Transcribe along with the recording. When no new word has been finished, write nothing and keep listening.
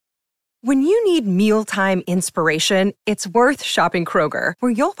When you need mealtime inspiration, it's worth shopping Kroger,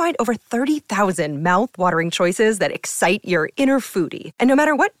 where you'll find over 30,000 mouth-watering choices that excite your inner foodie. And no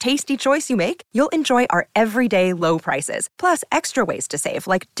matter what tasty choice you make, you'll enjoy our everyday low prices, plus extra ways to save,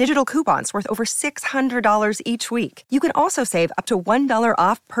 like digital coupons worth over $600 each week. You can also save up to $1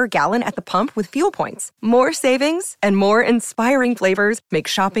 off per gallon at the pump with fuel points. More savings and more inspiring flavors make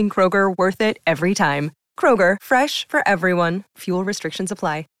shopping Kroger worth it every time. Kroger, fresh for everyone. Fuel restrictions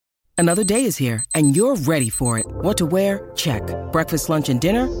apply. Another day is here, and you're ready for it. What to wear? Check. Breakfast, lunch, and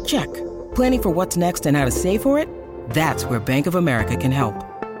dinner? Check. Planning for what's next and how to save for it? That's where Bank of America can help.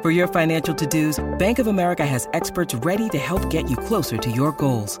 For your financial to-dos, Bank of America has experts ready to help get you closer to your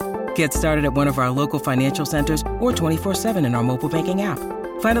goals. Get started at one of our local financial centers or 24/7 in our mobile banking app.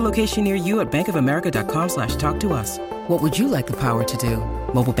 Find a location near you at bankofamerica.com/talktous. What would you like the power to do?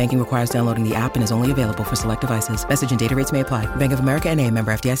 Mobile banking requires downloading the app and is only available for select devices. Message and data rates may apply. Bank of America N.A.,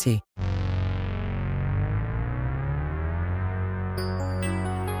 member FDIC.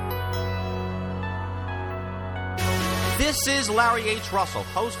 This is Larry H. Russell,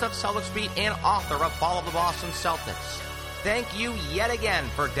 host of Celtics Beat and author of Follow the Boston Celtics. Thank you yet again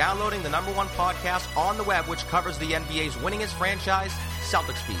for downloading the #1 podcast on the web, which covers the NBA's winningest franchise,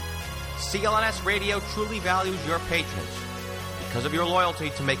 Celtics Beat. CLNS Radio truly values your patronage. Because of your loyalty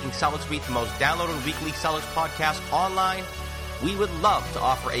to making Celtics Beat the most downloaded weekly Celtics podcast online, we would love to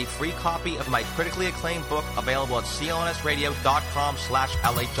offer a free copy of my critically acclaimed book available at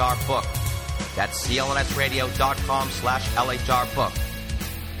clnsradio.com/LHRbook. That's clnsradio.com/LHRbook.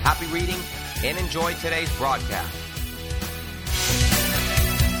 Happy reading and enjoy today's broadcast.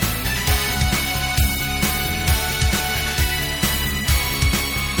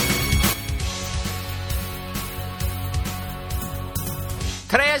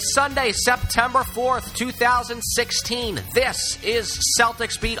 Today is Sunday, September 4th, 2016. This is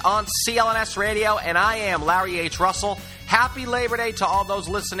Celtics Beat on CLNS Radio, and I am Larry H. Russell. Happy Labor Day to all those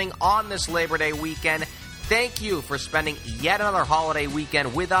listening on this Labor Day weekend. Thank you for spending yet another holiday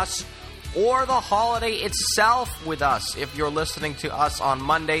weekend with us, or the holiday itself with us if you're listening to us on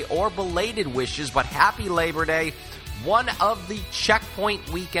Monday, or belated wishes, but happy Labor Day. One of the checkpoint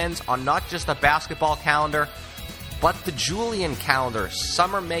weekends on not just the basketball calendar, but the Julian calendar.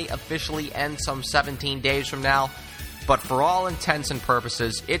 Summer may officially end some 17 days from now, but for all intents and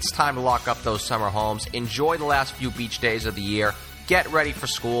purposes, it's time to lock up those summer homes, enjoy the last few beach days of the year, get ready for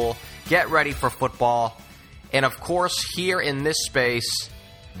school, get ready for football, and of course, here in this space,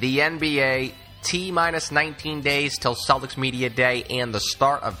 the NBA, T-minus 19 days till Celtics Media Day and the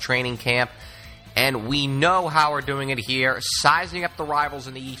start of training camp. And we know how we're doing it here, sizing up the rivals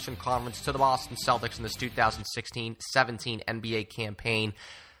in the Eastern Conference to the Boston Celtics in this 2016-17 NBA campaign.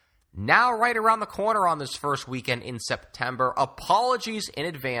 Now right around the corner on this first weekend in September. Apologies in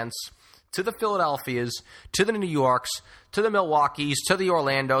advance to the Philadelphias, to the New Yorks, to the Milwaukees, to the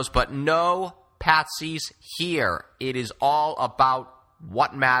Orlandos, but no patsies here. It is all about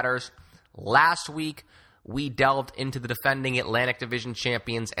what matters. Last week, we delved into the defending Atlantic Division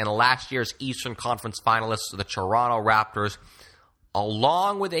champions and last year's Eastern Conference finalists, the Toronto Raptors,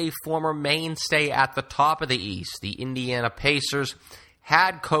 along with a former mainstay at the top of the East, the Indiana Pacers.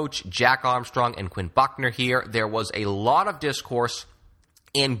 Had coach Jack Armstrong and Quinn Buckner here. There was a lot of discourse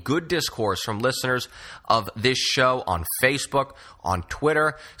and good discourse from listeners of this show on Facebook, on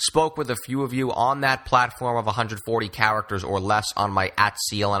Twitter. Spoke with a few of you on that platform of 140 characters or less on my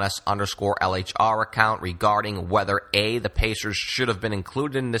 @CLNS_LHR account regarding whether A, the Pacers should have been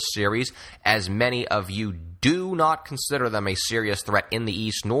included in this series, as many of you do not consider them a serious threat in the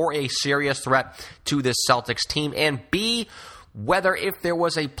East, nor a serious threat to this Celtics team, and B, whether if there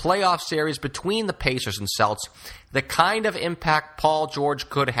was a playoff series between the Pacers and Celts, the kind of impact Paul George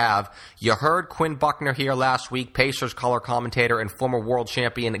could have. You heard Quinn Buckner here last week, Pacers color commentator and former world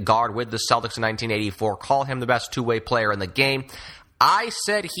champion guard with the Celtics in 1984, call him the best two-way player in the game. I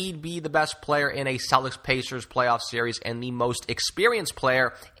said he'd be the best player in a Celtics-Pacers playoff series and the most experienced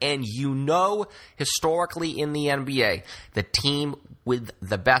player, and you know historically in the NBA, the team with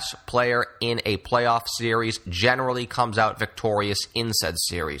the best player in a playoff series generally comes out victorious in said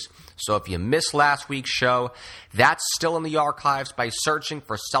series. So if you missed last week's show, that's still in the archives by searching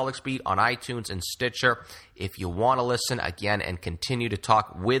for Celtics Beat on iTunes and Stitcher. If you want to listen again and continue to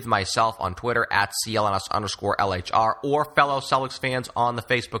talk with myself on Twitter @CLNS_LHR or fellow Celtics fans on the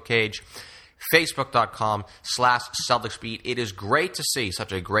Facebook page, Facebook.com/CelticsBeat. It is great to see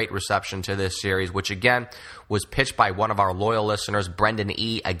such a great reception to this series, which again was pitched by one of our loyal listeners, Brendan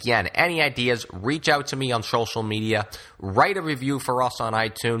E. Again, any ideas, reach out to me on social media, write a review for us on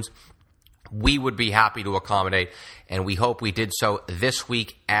iTunes. we would be happy to accommodate, and we hope we did so this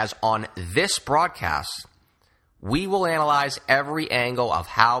week, as on this broadcast, we will analyze every angle of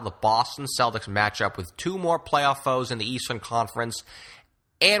how the Boston Celtics match up with two more playoff foes in the Eastern Conference,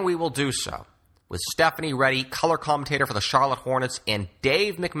 and we will do so with Stephanie Reddy, color commentator for the Charlotte Hornets, and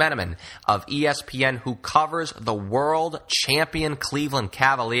Dave McMenamin of ESPN, who covers the world champion Cleveland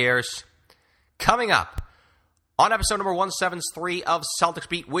Cavaliers. Coming up on episode number 173 of Celtics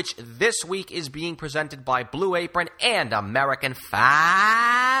Beat, which this week is being presented by Blue Apron and American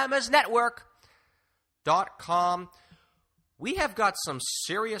Famous Network.com. We have got some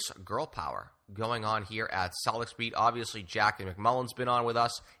serious girl power going on here at Celtics Beat. Obviously, Jackie McMullen's been on with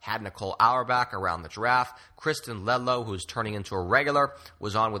us, had Nicole Auerbach around the draft. Kristen Ledlow, who's turning into a regular,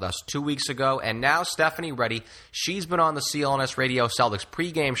 was on with us 2 weeks ago. And now Stephanie Reddy, she's been on the CLNS Radio Celtics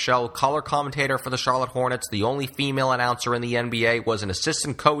pregame show, color commentator for the Charlotte Hornets, the only female announcer in the NBA, was an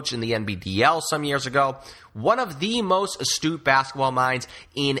assistant coach in the NBDL some years ago. One of the most astute basketball minds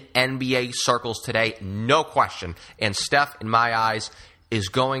in NBA circles today, no question. And Steph, in my eyes, is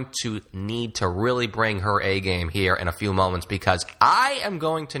going to need to really bring her A game here in a few moments, because I am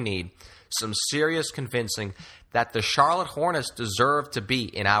going to need some serious convincing that the Charlotte Hornets deserve to be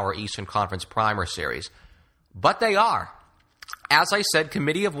in our Eastern Conference Primer Series. But they are. As I said,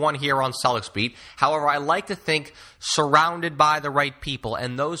 committee of one here on Celtics Beat. However, I like to think surrounded by the right people,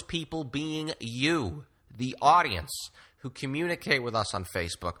 and those people being you, the audience, who communicate with us on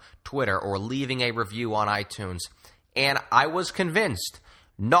Facebook, Twitter, or leaving a review on iTunes. And I was convinced,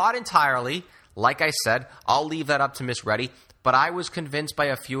 not entirely, like I said, I'll leave that up to Miss Reddy, but I was convinced by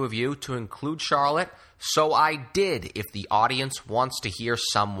a few of you to include Charlotte, so I did. If the audience wants to hear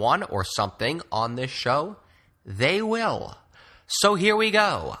someone or something on this show, they will. So here we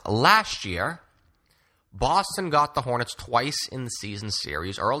go. Last year, Boston got the Hornets twice in the season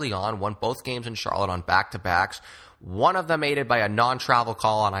series. Early on, won both games in Charlotte on back-to-backs. One of them aided by a non-travel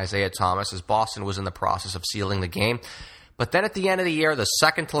call on Isaiah Thomas, as Boston was in the process of sealing the game. But then at the end of the year, the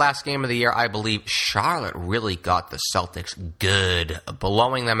second-to-last game of the year, I believe Charlotte really got the Celtics good,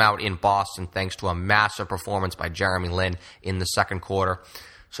 blowing them out in Boston thanks to a massive performance by Jeremy Lin in the second quarter.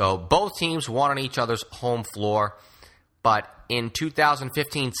 So both teams won on each other's home floor. But in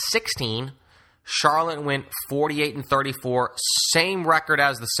 2015-16, Charlotte went 48-34, same record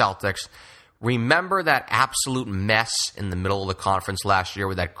as the Celtics. Remember that absolute mess in the middle of the conference last year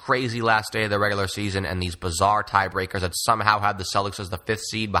with that crazy last day of the regular season and these bizarre tiebreakers that somehow had the Celtics as the fifth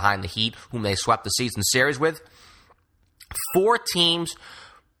seed behind the Heat, whom they swept the season series with? 4 teams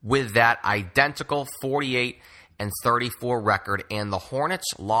with that identical 48-34 record, and the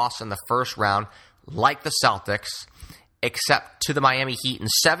Hornets lost in the first round like the Celtics, except to the Miami Heat in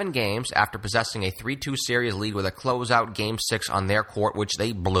 7 games after possessing a 3-2 series lead with a closeout Game 6 on their court, which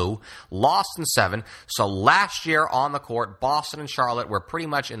they blew, lost in 7. So last year on the court, Boston and Charlotte were pretty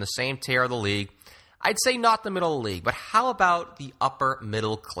much in the same tier of the league. I'd say not the middle of the league, but how about the upper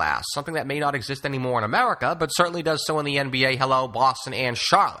middle class? Something that may not exist anymore in America, but certainly does so in the NBA. Hello, Boston and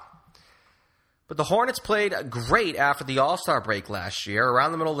Charlotte. But the Hornets played great after the All-Star break last year.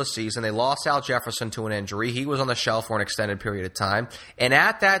 Around the middle of the season, they lost Al Jefferson to an injury. He was on the shelf for an extended period of time. And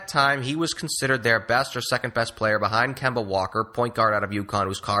at that time, he was considered their best or second-best player behind Kemba Walker, point guard out of UConn,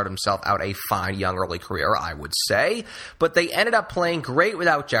 who's carved himself out a fine young early career, I would say. But they ended up playing great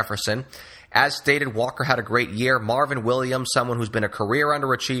without Jefferson. As stated, Walker had a great year. Marvin Williams, someone who's been a career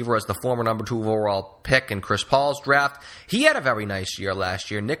underachiever as the former number 2 overall pick in Chris Paul's draft, he had a very nice year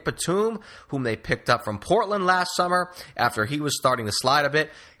last year. Nick Batum, whom they picked up from Portland last summer after he was starting to slide a bit,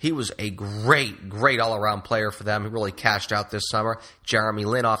 he was a great all-around player for them. He really cashed out this summer. Jeremy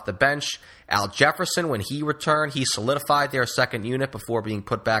Lin off the bench. Al Jefferson, when he returned, he solidified their second unit before being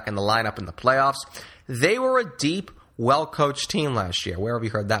put back in the lineup in the playoffs. They were a deep, well-coached team last year. Where have you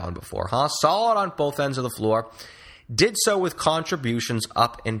heard that one before, huh? Solid on both ends of the floor. Did so with contributions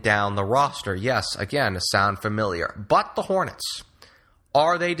up and down the roster. Yes, again, sound familiar. But the Hornets,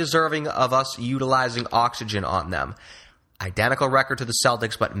 are they deserving of us utilizing oxygen on them? Identical record to the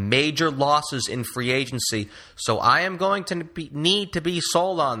Celtics, but major losses in free agency. So I am going to need to be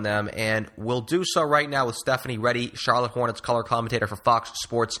sold on them, and we'll do so right now with Stephanie Reddy, Charlotte Hornets color commentator for Fox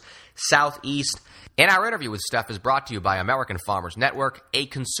Sports Southeast. And our interview with Steph is brought to you by American Farmers Network. A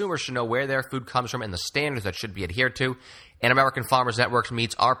consumer should know where their food comes from and the standards that should be adhered to. And American Farmers Network's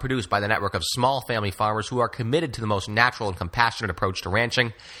meats are produced by the network of small family farmers who are committed to the most natural and compassionate approach to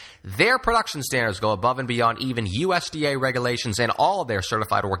ranching. Their production standards go above and beyond even USDA regulations, and all of their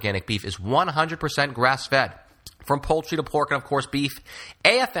certified organic beef is 100% grass-fed. From poultry to pork and, of course, beef,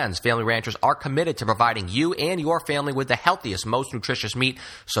 AFN's Family Ranchers are committed to providing you and your family with the healthiest, most nutritious meat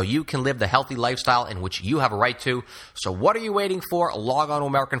so you can live the healthy lifestyle in which you have a right to. So what are you waiting for? Log on to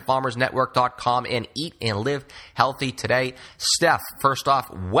AmericanFarmersNetwork.com and eat and live healthy today. Steph, first off,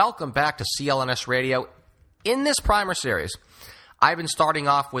 welcome back to CLNS Radio. In this primer series, I've been starting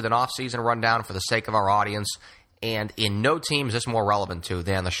off with an off-season rundown for the sake of our audience. And in no team is this more relevant to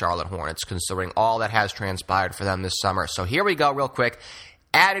than the Charlotte Hornets, considering all that has transpired for them this summer. So here we go real quick.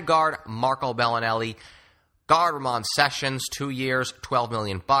 Added guard Marco Bellinelli. Guard Ramon Sessions, 2 years, $12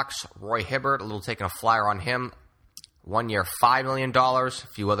 million. Roy Hibbert, a little taking a flyer on him. 1 year, $5 million. A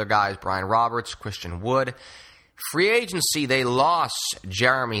few other guys, Brian Roberts, Christian Wood. Free agency, they lost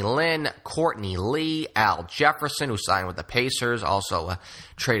Jeremy Lin, Courtney Lee, Al Jefferson, who signed with the Pacers, also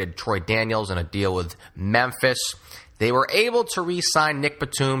traded Troy Daniels in a deal with Memphis. They were able to re-sign Nick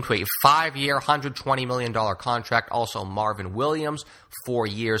Batum to a 5-year, $120 million contract. Also Marvin Williams, 4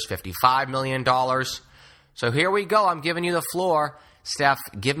 years, $55 million. So here we go. I'm giving you the floor. Steph,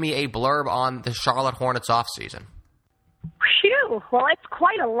 give me a blurb on the Charlotte Hornets offseason. Phew. Well, it's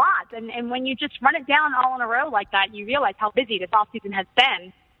quite a lot. And when you just run it down all in a row like that, you realize how busy this offseason has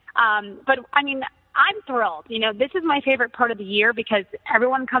been. But, I mean, I'm thrilled. You know, this is my favorite part of the year because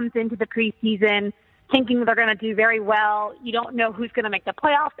everyone comes into the preseason thinking they're going to do very well. You don't know who's going to make the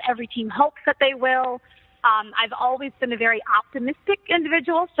playoffs. Every team hopes that they will. I've always been a very optimistic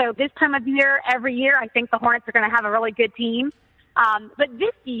individual. So this time of year, every year, I think the Hornets are going to have a really good team. But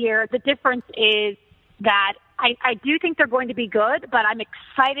this year, the difference is that I do think they're going to be good, but I'm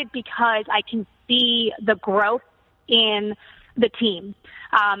excited because I can see the growth in the team.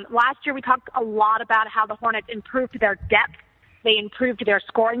 Last year, we talked a lot about how the Hornets improved their depth. They improved their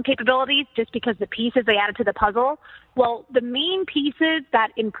scoring capabilities just because the pieces they added to the puzzle. Well, the main pieces that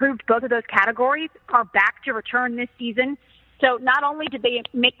improved both of those categories are back to return this season. So not only did they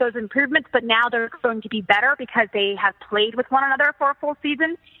make those improvements, but now they're going to be better because they have played with one another for a full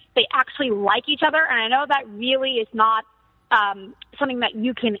season. They actually like each other, and I know that really is not something that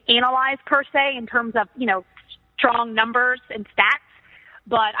you can analyze per se in terms of, you know, strong numbers and stats,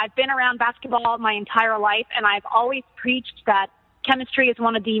 but I've been around basketball my entire life, and I've always preached that chemistry is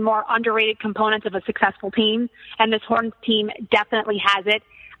one of the more underrated components of a successful team, and this Hornets team definitely has it.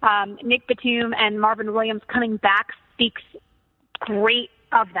 Nick Batum and Marvin Williams coming back speaks great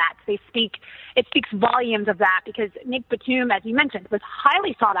of that. It speaks volumes of that because Nick Batum, as you mentioned, was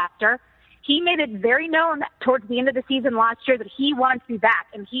highly sought after. He made it very known towards the end of the season last year that he wanted to be back.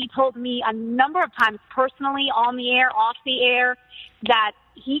 And he told me a number of times personally, on the air, off the air, that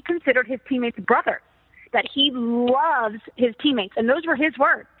he considered his teammates brothers, that he loves his teammates. And those were his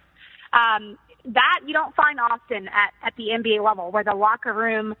words. That you don't find often at the NBA level where the locker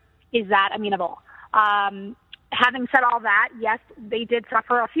room is that amenable. Having said all that, yes, they did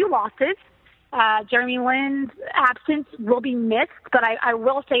suffer a few losses. Jeremy Lin's absence will be missed, but I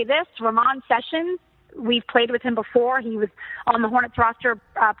will say this, Ramon Sessions, we've played with him before. He was on the Hornets roster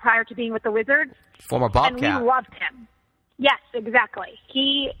prior to being with the Wizards. Former Bobcat. And we loved him. Yes, exactly.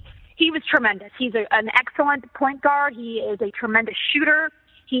 He was tremendous. He's an excellent point guard. He is a tremendous shooter.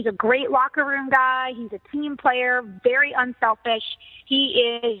 He's a great locker room guy. He's a team player, very unselfish.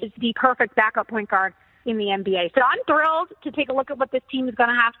 He is the perfect backup point guard in the NBA. So I'm thrilled to take a look at what this team is going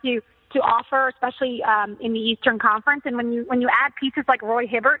to have to offer, especially in the Eastern Conference. And when you add pieces like Roy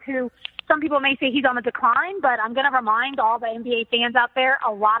Hibbert, who some people may say he's on the decline, but I'm going to remind all the NBA fans out there,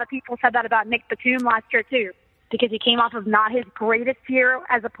 a lot of people said that about Nick Batum last year too, because he came off of not his greatest year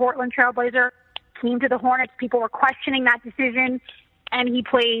as a Portland Trailblazer, came to the Hornets. People were questioning that decision, and he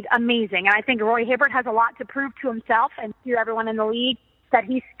played amazing. And I think Roy Hibbert has a lot to prove to himself and to everyone in the league that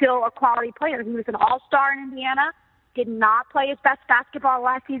he's still a quality player. He was an all-star in Indiana, did not play his best basketball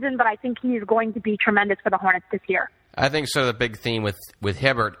last season, but I think he is going to be tremendous for the Hornets this year. I think so. The big theme with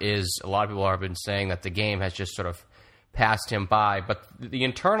Hibbert is a lot of people have been saying that the game has just sort of passed him by, but the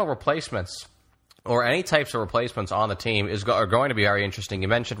internal replacements or any types of replacements on the team are going to be very interesting. You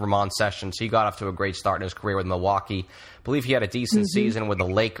mentioned Ramon Sessions. He got off to a great start in his career with Milwaukee. I believe he had a decent season with the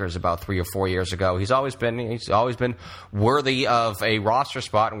Lakers about 3 or 4 years ago. He's always been worthy of a roster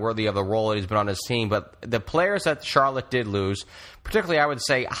spot and worthy of the role that he's been on his team. But the players that Charlotte did lose, particularly I would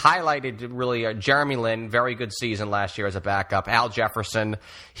say highlighted really Jeremy Lin, very good season last year as a backup. Al Jefferson,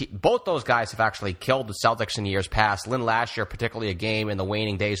 both those guys have actually killed the Celtics in years past. Lin last year, particularly a game in the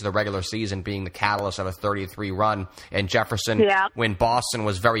waning days of the regular season, being the catalyst of a 33 run. And Jefferson, when Boston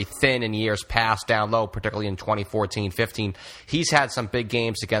was very thin in years past, down low, particularly in 2014-15, he's had some big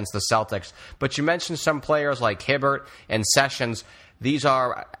games against the Celtics. But you mentioned some players like Hibbert and Sessions. these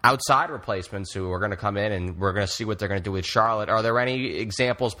are outside replacements who are going to come in, and we're going to see what they're going to do with Charlotte. Are there any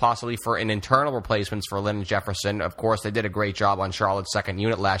examples possibly for an internal replacements for Lynn and Jefferson? Of course, they did a great job on Charlotte's second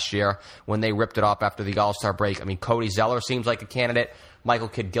unit last year when they ripped it up after the All-Star break. I mean, Cody Zeller seems like a candidate. Michael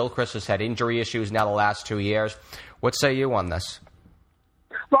Kidd-Gilchrist has had injury issues now the last 2 years. What say you on this?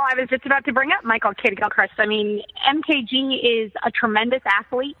 Well, I was just about to bring up Michael Kidd-Gilchrist. I mean, MKG is a tremendous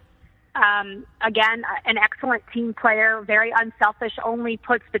athlete. Again, an excellent team player, very unselfish, only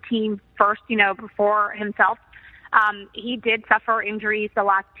puts the team first, before himself. He did suffer injuries the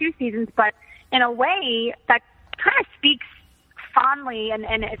last 2 seasons, but in a way that kind of speaks fondly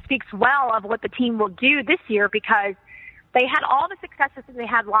and it speaks well of what the team will do this year, because they had all the successes that they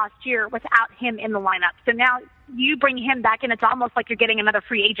had last year without him in the lineup. So now you bring him back in, it's almost like you're getting another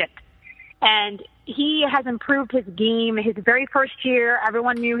free agent. And he has improved his game. His very first year,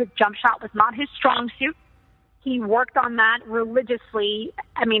 everyone knew his jump shot was not his strong suit. He worked on that religiously.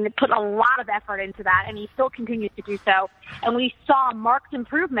 I mean, put a lot of effort into that, and he still continues to do so. And we saw marked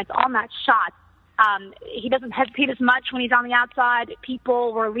improvements on that shot. He doesn't hesitate as much when he's on the outside.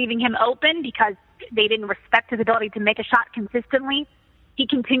 People were leaving him open because they didn't respect his ability to make a shot consistently. He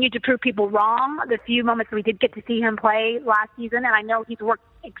continued to prove people wrong the few moments we did get to see him play last season, and I know he's worked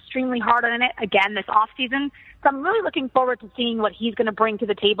extremely hard on it again this offseason. So I'm really looking forward to seeing what he's going to bring to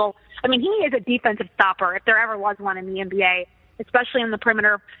the table. I mean, he is a defensive stopper, if there ever was one in the NBA, especially on the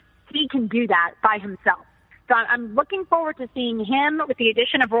perimeter. He can do that by himself. So I'm looking forward to seeing him with the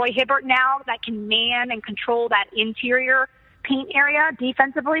addition of Roy Hibbert now that can man and control that interior paint area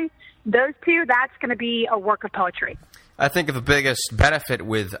defensively. Those two, that's going to be a work of poetry. I think the biggest benefit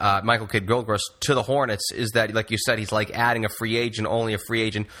with Michael Kidd-Gilchrist to the Hornets is that, like you said, he's like adding a free agent, only a free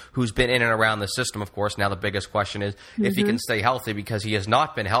agent who's been in and around the system, of course. Now the biggest question is if he can stay healthy, because he has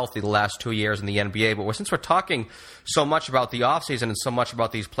not been healthy the last 2 years in the NBA. But since we're talking so much about the offseason and so much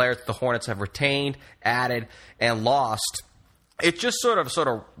about these players that the Hornets have retained, added, and lost, it just sort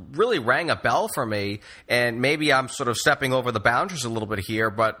of really rang a bell for me. And maybe I'm sort of stepping over the boundaries a little bit here,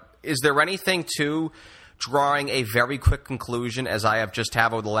 but is there anything to drawing a very quick conclusion, as I have just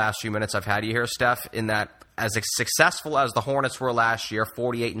have over the last few minutes I've had you here, Steph, in that as successful as the Hornets were last year,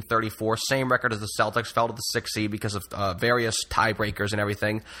 48-34, same record as the Celtics, fell to the 6th seed because of various tiebreakers and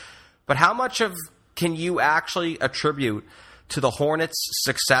everything. But how much can you actually attribute to the Hornets'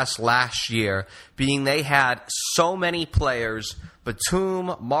 success last year, being they had so many players,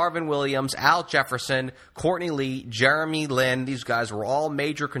 Batum, Marvin Williams, Al Jefferson, Courtney Lee, Jeremy Lin, these guys were all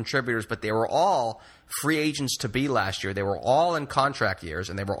major contributors, but they were all free agents to be last year. They were all in contract years,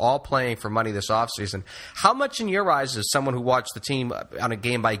 and they were all playing for money this offseason. How much in your eyes, as someone who watched the team on a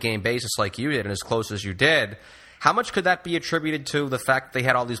game-by-game basis like you did and as close as you did, how much could that be attributed to the fact that they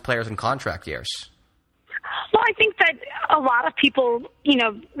had all these players in contract years? Well, I think that a lot of people,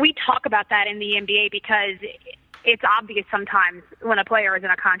 we talk about that in the NBA because it's obvious sometimes when a player is in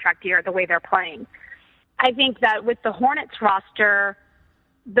a contract year, the way they're playing. I think that with the Hornets roster,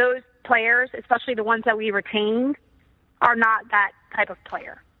 those players, especially the ones that we retained, are not that type of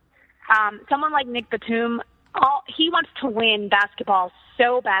player. Someone like Nick Batum, he wants to win basketball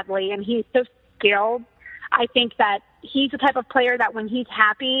so badly, and he's so skilled. I think that he's the type of player that when he's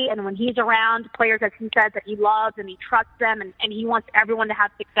happy and when he's around players, as he says, that he loves and he trusts them and he wants everyone to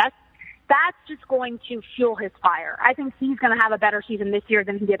have success, that's just going to fuel his fire. I think he's going to have a better season this year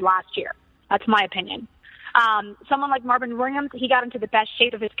than he did last year. That's my opinion. Someone like Marvin Williams, he got into the best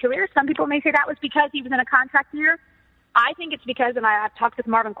shape of his career. Some people may say that was because he was in a contract year. I think it's because, and I've talked with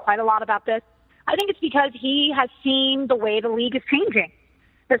Marvin quite a lot about this, I think it's because he has seen the way the league is changing.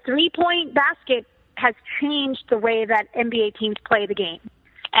 The three-point basket has changed the way that NBA teams play the game.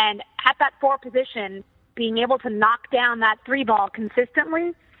 And at that 4 position, being able to knock down that 3-ball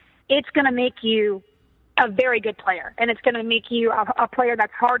consistently, it's going to make you a very good player. And it's going to make you a player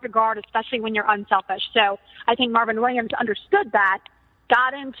that's hard to guard, especially when you're unselfish. So I think Marvin Williams understood that,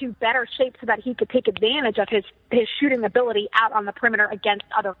 got into better shape so that he could take advantage of his shooting ability out on the perimeter against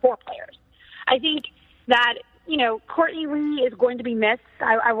other 4 players. I think that, Courtney Lee is going to be missed.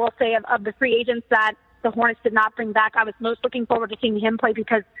 I will say of the free agents that the Hornets did not bring back, I was most looking forward to seeing him play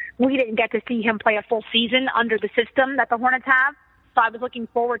because we didn't get to see him play a full season under the system that the Hornets have. So I was looking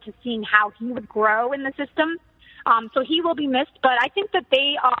forward to seeing how he would grow in the system. So he will be missed, but I think that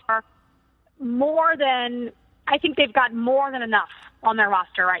they've got more than enough on their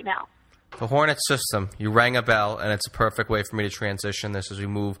roster right now. The Hornets system, you rang a bell, and it's a perfect way for me to transition this as we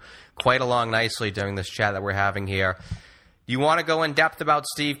move quite along nicely during this chat that we're having here. You want to go in depth about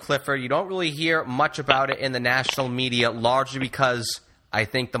Steve Clifford. You don't really hear much about it in the national media, largely because I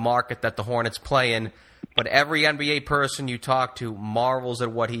think the market that the Hornets play in but every NBA person you talk to marvels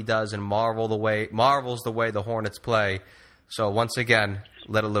at what he does and marvels the way the Hornets play. So once again,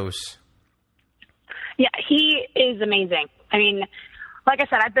 let it loose. Yeah, he is amazing. I mean, like I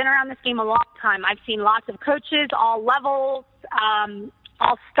said, I've been around this game a long time. I've seen lots of coaches, all levels,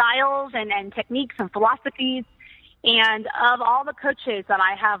 all styles and techniques and philosophies. And of all the coaches that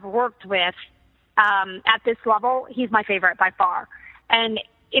I have worked with at this level, he's my favorite by far. And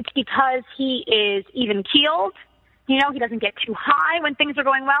it's because he is even-keeled. You know, he doesn't get too high when things are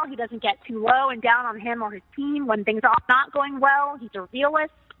going well. He doesn't get too low and down on him or his team when things are not going well. He's a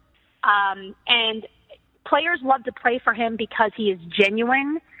realist. And players love to play for him because he is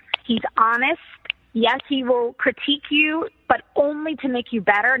genuine. He's honest. Yes, he will critique you, but only to make you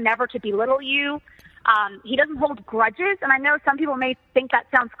better, never to belittle you. He doesn't hold grudges, and I know some people may think that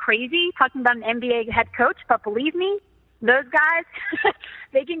sounds crazy, talking about an NBA head coach, but believe me, those guys,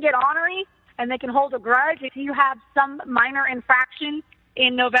 they can get ornery, and they can hold a grudge. If you have some minor infraction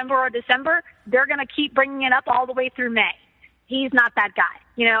in November or December, they're going to keep bringing it up all the way through May. He's not that guy.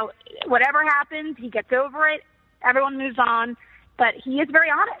 You know, whatever happens, he gets over it. Everyone moves on, but he is very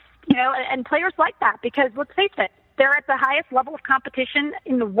honest, you know, and players like that because, let's face it, they're at the highest level of competition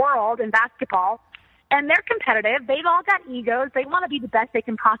in the world in basketball. And they're competitive. They've all got egos. They want to be the best they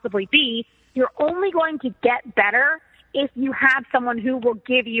can possibly be. You're only going to get better if you have someone who will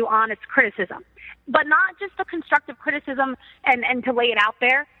give you honest criticism. But not just the constructive criticism and to lay it out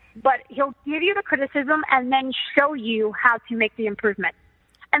there, but he'll give you the criticism and then show you how to make the improvement.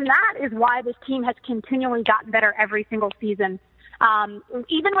 And that is why this team has continually gotten better every single season.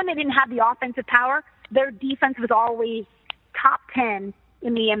 Even when they didn't have the offensive power, their defense was always top 10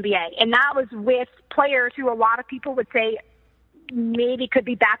 in the NBA. And that was with players who a lot of people would say maybe could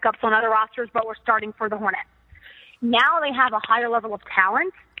be backups on other rosters, but were starting for the Hornets. Now they have a higher level of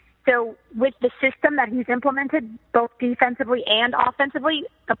talent. So with the system that he's implemented, both defensively and offensively,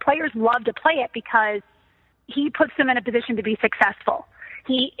 the players love to play it because he puts them in a position to be successful.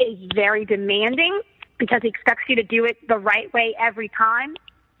 He is very demanding because he expects you to do it the right way every time,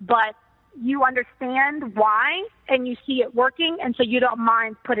 but you understand why, and you see it working, and so you don't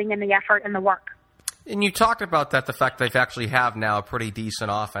mind putting in the effort and the work. And you talked about that, the fact that they actually have now a pretty decent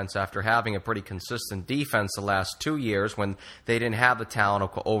offense after having a pretty consistent defense the last 2 years when they didn't have the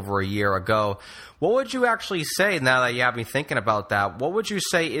talent over a year ago. What would you actually say, now that you have me thinking about that, what would you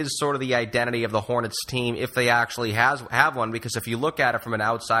say is sort of the identity of the Hornets team if they actually have one? Because if you look at it from an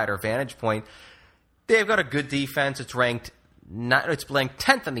outsider vantage point, they've got a good defense. It's ranked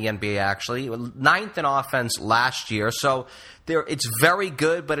 10th in the NBA, actually, 9th in offense last year. So it's very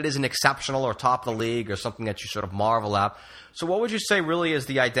good, but it isn't exceptional or top of the league or something that you sort of marvel at. So what would you say really is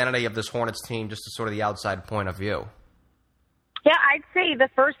the identity of this Hornets team, just to sort of the outside point of view? Yeah, I'd say the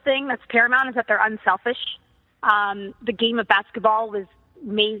first thing that's paramount is that they're unselfish. The game of basketball was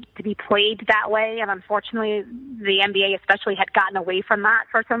made to be played that way, and unfortunately the NBA especially had gotten away from that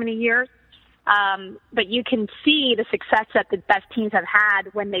for so many years. But you can see the success that the best teams have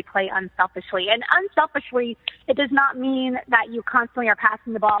had when they play unselfishly. And unselfishly, it does not mean that you constantly are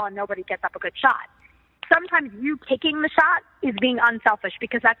passing the ball and nobody gets up a good shot. Sometimes you taking the shot is being unselfish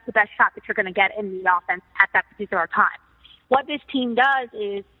because that's the best shot that you're going to get in the offense at that particular time. What this team does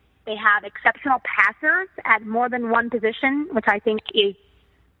is they have exceptional passers at more than one position, which I think is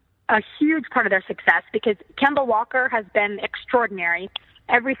a huge part of their success because Kemba Walker has been extraordinary.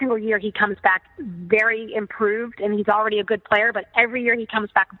 Every single year he comes back very improved, and he's already a good player, but every year he comes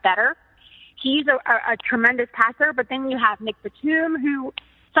back better. He's a tremendous passer, but then you have Nick Batum, who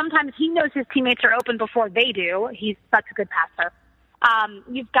sometimes he knows his teammates are open before they do. He's such a good passer.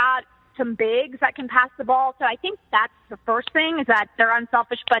 You've got some bigs that can pass the ball, so I think that's the first thing, is that they're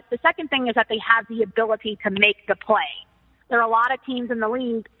unselfish, but the second thing is that they have the ability to make the play. There are a lot of teams in the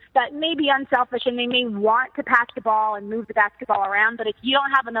league that may be unselfish and they may want to pass the ball and move the basketball around, but if you don't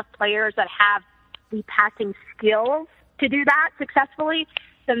have enough players that have the passing skills to do that successfully,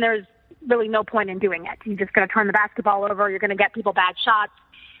 then there's really no point in doing it. You're just going to turn the basketball over, you're going to get people bad shots,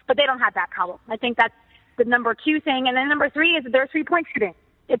 but they don't have that problem. I think that's the number two thing. And then number three is their three-point shooting.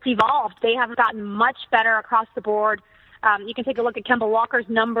 It's evolved. They have gotten much better across the board. You can take a look at Kemba Walker's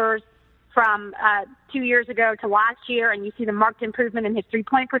numbers from 2 years ago to last year, and you see the marked improvement in his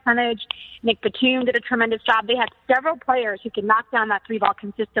three-point percentage. Nick Batum did a tremendous job. They had several players who could knock down that three ball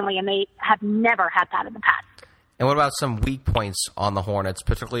consistently, and they have never had that in the past. And what about some weak points on the Hornets,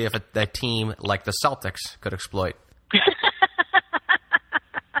 particularly if a team like the Celtics could exploit?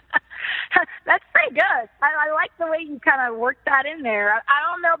 That's pretty good. I like the way you kind of worked that in there.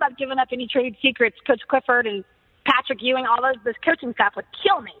 I don't know about giving up any trade secrets. Coach Clifford and Patrick Ewing, all those, this coaching staff would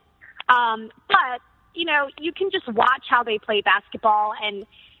kill me. But you can just watch how they play basketball, and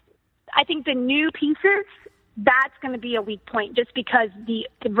I think the new pieces, that's going to be a weak point just because the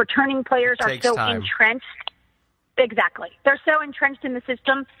returning players are so entrenched. Exactly. They're so entrenched in the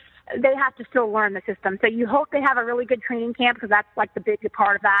system, they have to still learn the system. So you hope they have a really good training camp because that's like the big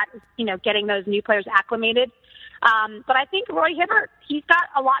part of that is, getting those new players acclimated. But I think Roy Hibbert, he's got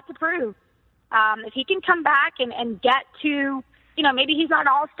a lot to prove. If he can come back and get to, maybe he's not an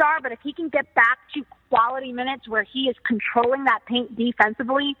all-star, but if he can get back to quality minutes where he is controlling that paint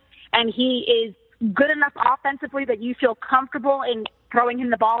defensively and he is good enough offensively that you feel comfortable in throwing him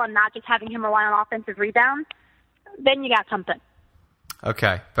the ball and not just having him rely on offensive rebounds, then you got something.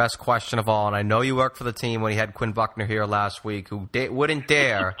 Okay, best question of all, and I know you worked for the team when you had Quinn Buckner here last week, who wouldn't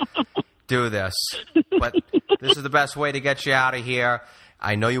dare do this, but this is the best way to get you out of here.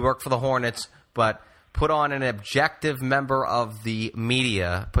 I know you work for the Hornets, but put on an objective member of the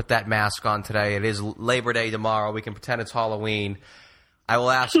media. Put that mask on today. It is Labor Day tomorrow. We can pretend it's Halloween. I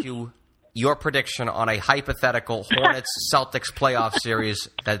will ask you your prediction on a hypothetical Hornets-Celtics playoff series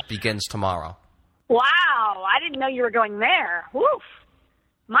that begins tomorrow. Wow, I didn't know you were going there. Woof.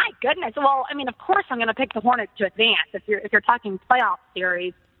 My goodness. Well, of course I'm going to pick the Hornets to advance. If you're talking playoff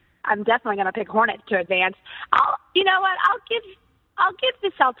series, I'm definitely going to pick Hornets to advance. You know what? I'll give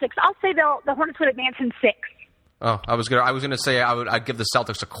the Celtics. I'll say the Hornets would advance in 6. Oh, I was gonna say I'd give the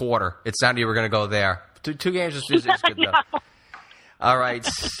Celtics a quarter. It sounded you were going to go there. Two games is good though. All right.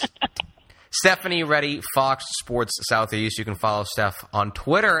 Stephanie Reddy, Fox Sports Southeast. You can follow Steph on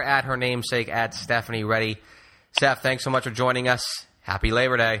Twitter at her namesake, at Stephanie Reddy. Steph, thanks so much for joining us. Happy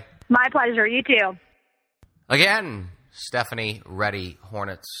Labor Day. My pleasure. You too. Again, Stephanie Reddy,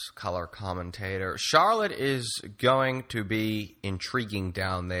 Hornets color commentator. Charlotte is going to be intriguing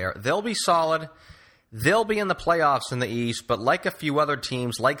down there. They'll be solid. They'll be in the playoffs in the East, but like a few other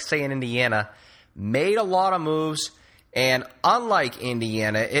teams, like, say, in Indiana, made a lot of moves. And unlike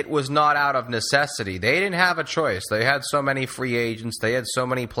Indiana, it was not out of necessity. They didn't have a choice. They had so many free agents. They had so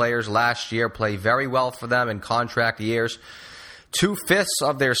many players last year play very well for them in contract years. 2/5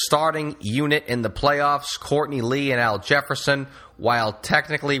 of their starting unit in the playoffs, Courtney Lee and Al Jefferson, while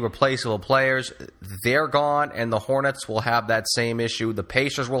technically replaceable players, they're gone, and the Hornets will have that same issue. The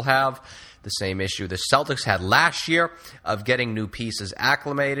Pacers will have the same issue the Celtics had last year of getting new pieces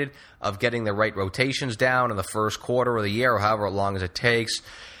acclimated, of getting the right rotations down in the first quarter of the year, or however long as it takes.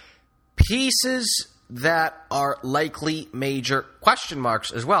 Pieces that are likely major question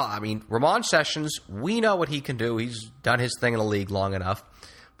marks as well. Ramon Sessions, we know what he can do. He's done his thing in the league long enough.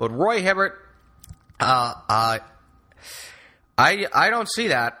 But Roy Hibbert, I don't see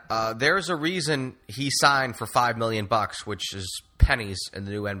that. There's a reason he signed for $5 million, which is pennies in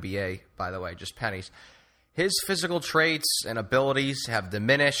the new NBA, by the way, just pennies. His physical traits and abilities have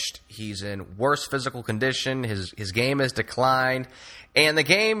diminished. He's in worse physical condition. His game has declined. And the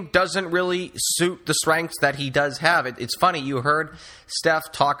game doesn't really suit the strengths that he does have. It's funny, you heard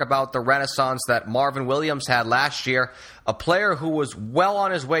Steph talk about the renaissance that Marvin Williams had last year, a player who was well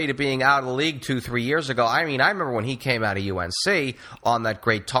on his way to being out of the league 2-3 years ago. I remember when he came out of UNC on that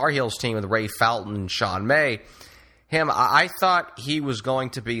great Tar Heels team with Ray Felton and Sean May. I thought he was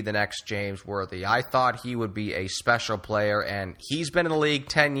going to be the next James Worthy. I thought he would be a special player, and he's been in the league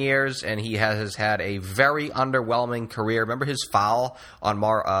 10 years, and he has had a very underwhelming career. Remember his foul on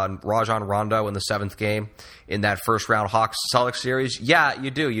Rajon Rondo in the 7th game in that first-round Hawks-Celtics series? Yeah,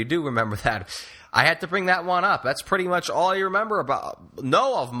 you do. You do remember that. I had to bring that one up. That's pretty much all you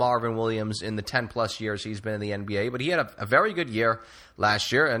know of Marvin Williams in the 10-plus years he's been in the NBA, but he had a very good year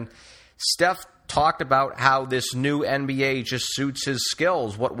last year, and Steph talked about how this new NBA just suits his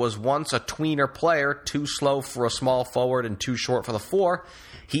skills. What was once a tweener player, too slow for a small forward and too short for the 4,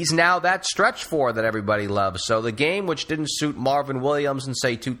 he's now that stretch 4 that everybody loves. So the game, which didn't suit Marvin Williams in,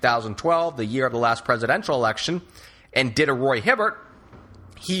 say, 2012, the year of the last presidential election, and did a Roy Hibbert,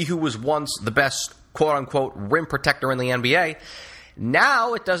 he who was once the best quote-unquote rim protector in the NBA,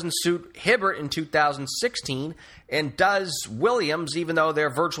 now it doesn't suit Hibbert in 2016 and does Williams, even though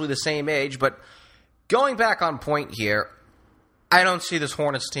they're virtually the same age. But going back on point here, I don't see this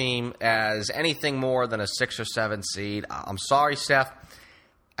Hornets team as anything more than a 6 or 7 seed. I'm sorry, Steph.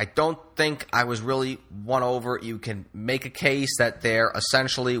 I don't think I was really won over. You can make a case that they're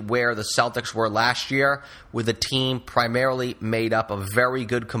essentially where the Celtics were last year, with a team primarily made up of very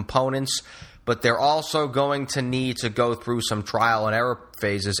good components, but they're also going to need to go through some trial and error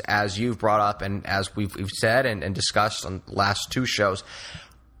phases, as you've brought up and as we've said and discussed on the last 2 shows.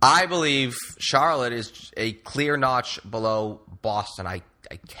 I believe Charlotte is a clear notch below Boston. I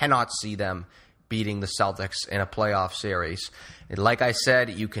cannot see them beating the Celtics in a playoff series. And like I said,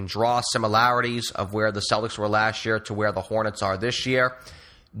 you can draw similarities of where the Celtics were last year to where the Hornets are this year.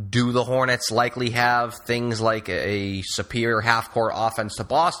 Do the Hornets likely have things like a superior half-court offense to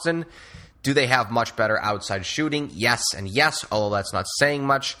Boston? Do they have much better outside shooting? Yes and yes, although that's not saying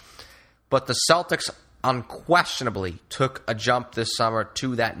much. But the Celtics unquestionably took a jump this summer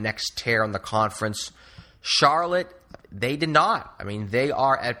to that next tier in the conference. Charlotte, they did not. I mean, they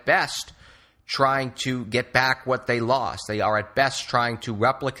are at best trying to get back what they lost. They are at best trying to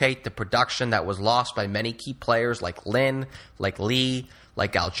replicate the production that was lost by many key players like Lin, like Lee,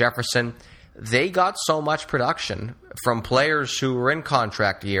 like Al Jefferson. They got so much production from players who were in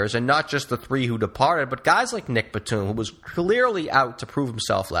contract years, and not just the three who departed, but guys like Nick Batum, who was clearly out to prove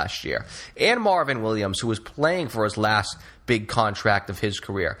himself last year, and Marvin Williams, who was playing for his last big contract of his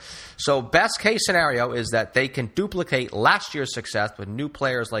career. So best case scenario is that they can duplicate last year's success with new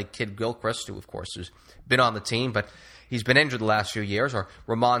players like Kid Gilchrist, who of course has been on the team, but he's been injured the last few years, or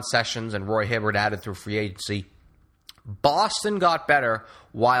Ramon Sessions and Roy Hibbert added through free agency. Boston got better,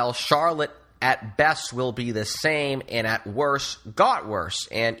 while Charlotte at best will be the same, and at worst got worse.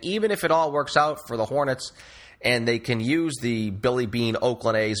 And even if it all works out for the Hornets and they can use the Billy Beane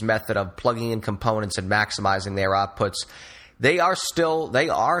Oakland A's method of plugging in components and maximizing their outputs, they are still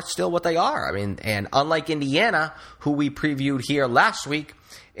what they are. I mean, and unlike Indiana, who we previewed here last week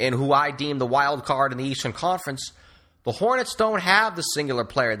and who I deemed the wild card in the Eastern Conference, the Hornets don't have the singular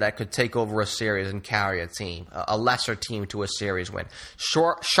player that could take over a series and carry a team, a lesser team to a series win.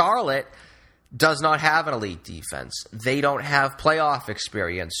 Charlotte does not have an elite defense. They don't have playoff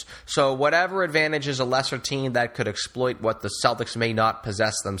experience. So whatever advantages a lesser team that could exploit what the Celtics may not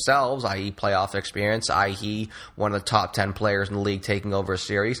possess themselves, i.e. playoff experience, i.e. one of the top 10 players in the league taking over a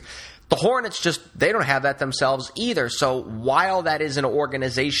series, the Hornets they don't have that themselves either. So while that is an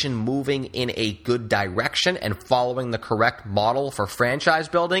organization moving in a good direction and following the correct model for franchise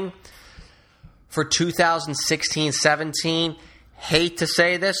building, for 2016-17, hate to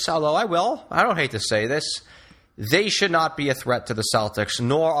say this, although I will. I don't hate to say this. They should not be a threat to the Celtics,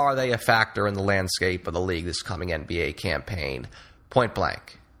 nor are they a factor in the landscape of the league this coming NBA campaign. Point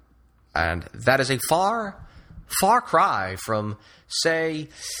blank. And that is a far, far cry from, say,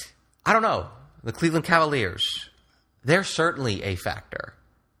 I don't know, the Cleveland Cavaliers. They're certainly a factor.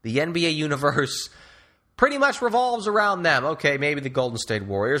 The NBA universe pretty much revolves around them. Okay, maybe the Golden State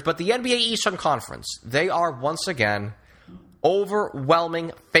Warriors, but the NBA Eastern Conference, they are once again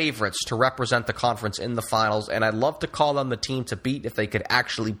overwhelming favorites to represent the conference in the finals, and I'd love to call them the team to beat if they could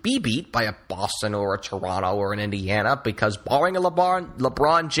actually be beat by a Boston or a Toronto or an Indiana, because barring a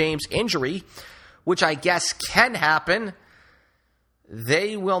LeBron James injury, which I guess can happen,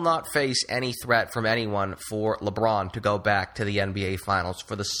 they will not face any threat from anyone for LeBron to go back to the NBA Finals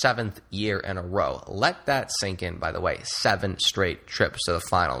for the 7th year in a row. Let that sink in, by the way. 7 straight trips to the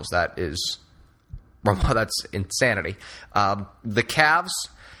finals. That's insanity. The Cavs,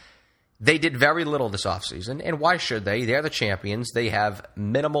 they did very little this offseason, and why should they? They're the champions. They have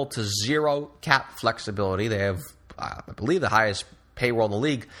minimal to zero cap flexibility. They have, I believe, the highest payroll in the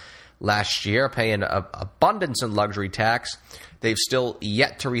league last year, paying an abundance in luxury tax. They've still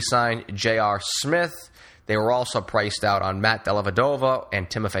yet to re-sign J.R. Smith. They were also priced out on Matt Dellavedova and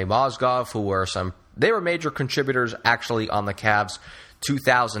Timofey Mozgov, who were major contributors actually on the Cavs'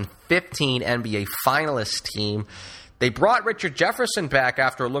 2015 NBA finalist team. They brought Richard Jefferson back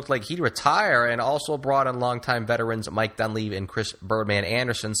after it looked like he'd retire, and also brought in longtime veterans Mike Dunleavy and Chris Birdman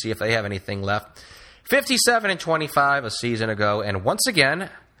Anderson, see if they have anything left. 57-25 a season ago, and once again,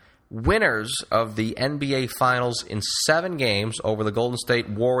 winners of the NBA Finals in 7 games over the Golden State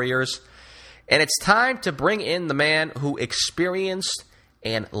Warriors. And it's time to bring in the man who experienced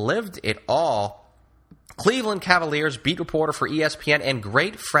and lived it all. Cleveland Cavaliers beat reporter for ESPN and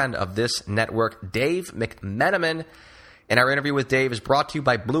great friend of this network, Dave McMenamin. And our interview with Dave is brought to you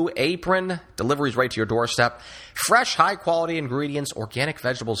by Blue Apron. Deliveries right to your doorstep. Fresh, high-quality ingredients, organic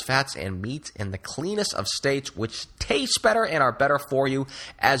vegetables, fats, and meats in the cleanest of states, which taste better and are better for you,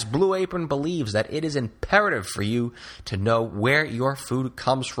 as Blue Apron believes that it is imperative for you to know where your food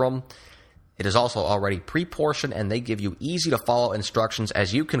comes from. It is also already pre-portioned, and they give you easy-to-follow instructions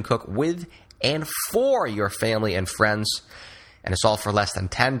as you can cook with and for your family and friends. And it's all for less than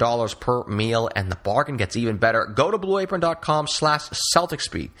 $10 per meal, and the bargain gets even better. Go to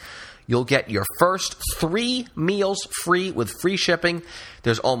blueapron.com/CelticsBeat. You'll get your first 3 meals free with free shipping.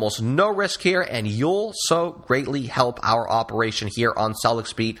 There's almost no risk here, and you'll so greatly help our operation here on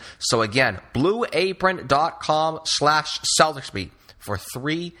Celtics Beat. So again, blueapron.com/CelticsBeat for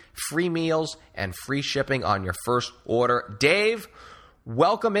 3 free meals and free shipping on your first order. Dave,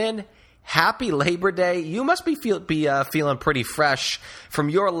 welcome in. happy Labor Day. You must be feeling pretty fresh from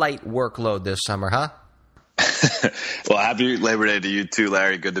your light workload this summer, huh? Well, happy Labor Day to you too,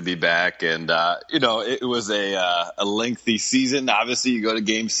 Larry. Good to be back. And, it was a lengthy season. Obviously, you go to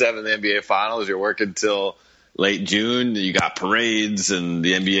Game 7 of the NBA Finals. You're working till late June. You got parades and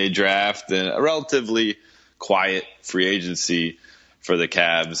the NBA draft and a relatively quiet free agency for the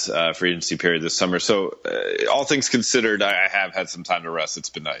Cavs, free agency period this summer. So all things considered, I have had some time to rest. It's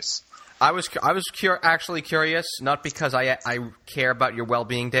been nice. I was actually curious, not because I care about your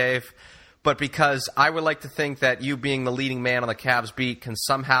well-being, Dave, but because I would like to think that you being the leading man on the Cavs beat can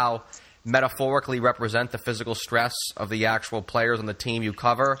somehow metaphorically represent the physical stress of the actual players on the team you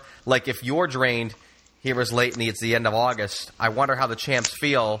cover. Like if you're drained here as late it's the end of August, I wonder how the champs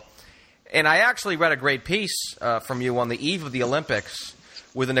feel. And I actually read a great piece from you on the eve of the Olympics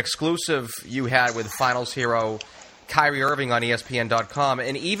with an exclusive you had with Finals hero Kyrie Irving on ESPN.com.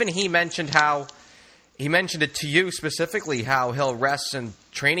 And even he mentioned it to you specifically, how he'll rest in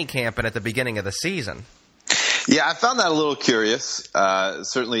training camp and at the beginning of the season. Yeah, I found that a little curious.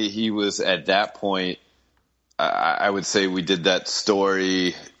 Certainly he was at that point. I would say we did that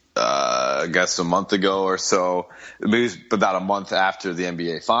story, I guess a month ago or so. Maybe it was about a month after the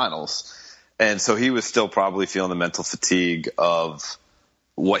NBA Finals. And so he was still probably feeling the mental fatigue of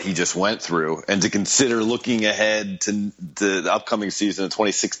what he just went through, and to consider looking ahead to the upcoming season of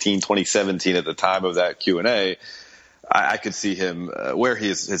 2016, 2017 at the time of that Q&A, I could see him where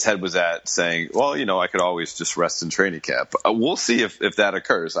his head was at saying, well, I could always just rest in training camp. We'll see if that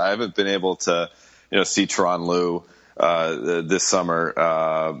occurs. I haven't been able to, see Tyronn Lue this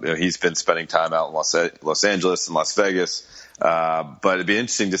summer. He's been spending time out in Los Angeles and Las Vegas. But it'd be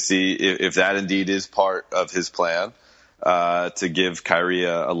interesting to see if that indeed is part of his plan. To give Kyrie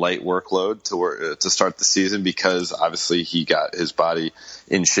a light workload to start the season, because obviously he got his body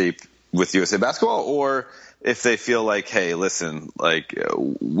in shape with USA Basketball, or if they feel like, hey, listen, like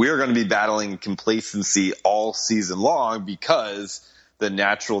we're going to be battling complacency all season long because the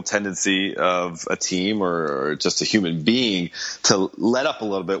natural tendency of a team or just a human being to let up a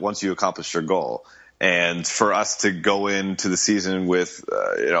little bit once you accomplish your goal. And for us to go into the season with,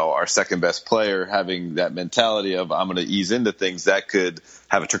 our second best player having that mentality of I'm going to ease into things, that could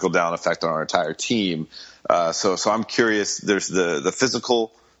have a trickle down effect on our entire team. So I'm curious. There's the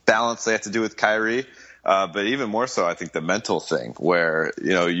physical balance they have to do with Kyrie, but even more so, I think the mental thing where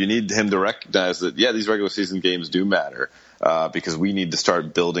you need him to recognize that these regular season games do matter because we need to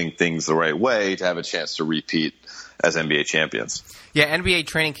start building things the right way to have a chance to repeat as NBA champions. Yeah, NBA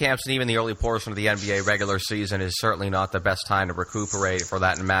training camps and even the early portion of the NBA regular season is certainly not the best time to recuperate, for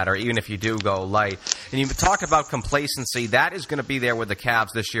that matter, even if you do go light. And you talk about complacency. That is going to be there with the Cavs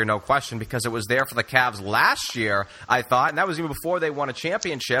this year, no question, because it was there for the Cavs last year, I thought, and that was even before they won a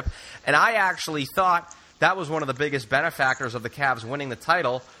championship. And I actually thought that was one of the biggest benefactors of the Cavs winning the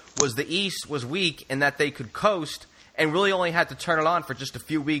title, was the East was weak and that they could coast and really only had to turn it on for just a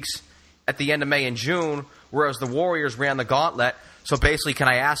few weeks at the end of May and June, whereas the Warriors ran the gauntlet. So basically, can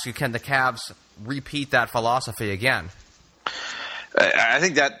I ask you, can the Cavs repeat that philosophy again? I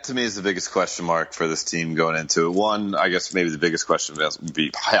think that, to me, is the biggest question mark for this team going into it. One, I guess maybe the biggest question would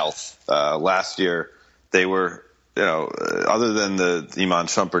be health. Last year, they were, other than the Iman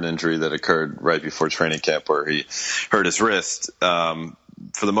Shumpert injury that occurred right before training camp where he hurt his wrist,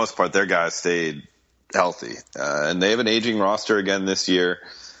 for the most part, their guys stayed healthy. And they have an aging roster again this year.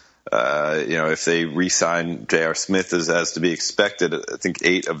 If they re-sign J.R. Smith as to be expected, I think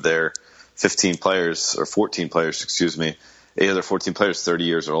 8 of their 14 players, 8 of their 14 players 30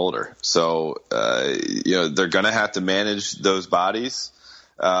 years or older. So, they're going to have to manage those bodies.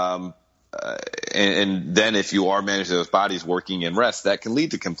 And then if you are managing those bodies working in rest, that can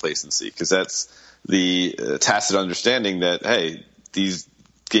lead to complacency, because that's the tacit understanding that, hey, these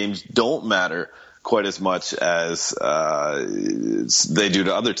games don't matter quite as much as they do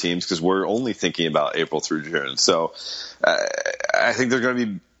to other teams, because we're only thinking about April through June. So I think there's going to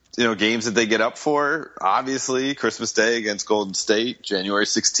be games that they get up for. Obviously, Christmas Day against Golden State, January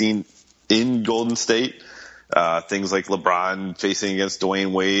 16th in Golden State. Things like LeBron facing against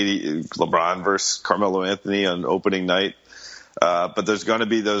Dwayne Wade, LeBron versus Carmelo Anthony on opening night. But there's going to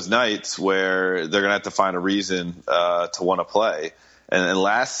be those nights where they're going to have to find a reason to want to play. And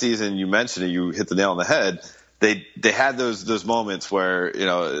last season, you mentioned it, you hit the nail on the head. They had those moments where,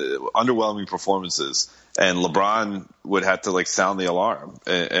 underwhelming performances, and LeBron would have to sound the alarm.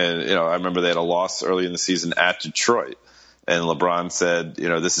 And I remember they had a loss early in the season at Detroit, and LeBron said,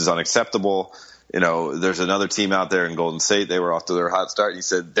 this is unacceptable. There's another team out there in Golden State. They were off to their hot start. He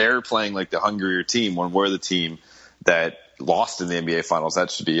said they're playing like the hungrier team when we're the team that lost in the NBA Finals,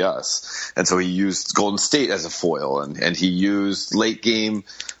 that should be us. And so he used Golden State as a foil, and he used late game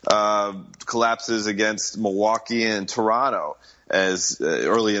collapses against Milwaukee and Toronto as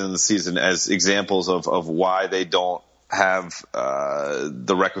early in the season as examples of why they don't have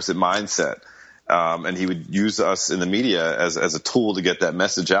the requisite mindset. And he would use us in the media as a tool to get that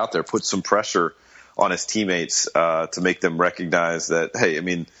message out there, put some pressure on his teammates to make them recognize that, hey, I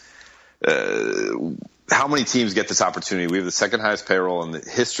mean, how many teams get this opportunity? We have the second highest payroll in the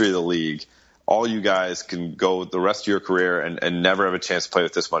history of the league. All you guys can go the rest of your career and never have a chance to play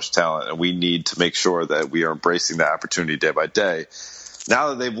with this much talent. And we need to make sure that we are embracing that opportunity day by day. Now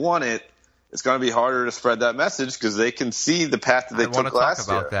that they've won it, it's going to be harder to spread that message because they can see the path that they took last year. I want to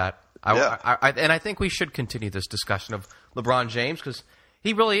talk about that. And I think we should continue this discussion of LeBron James because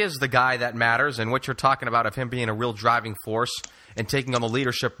he really is the guy that matters. And what you're talking about of him being a real driving force and taking on the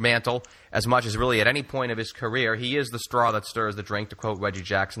leadership mantle as much as really at any point of his career, he is the straw that stirs the drink, to quote Reggie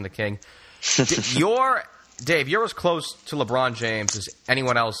Jackson, the king. Dave, you're as close to LeBron James as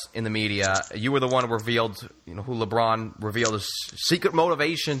anyone else in the media. You were the one who revealed, who LeBron revealed his secret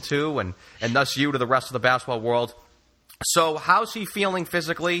motivation to, and thus you to the rest of the basketball world. So how's he feeling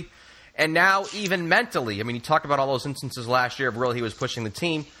physically and now even mentally? I mean, he talked about all those instances last year of really he was pushing the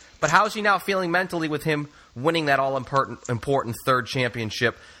team, but how's he now feeling mentally with him winning that all-important third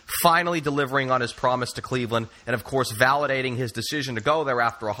championship, finally delivering on his promise to Cleveland, and, of course, validating his decision to go there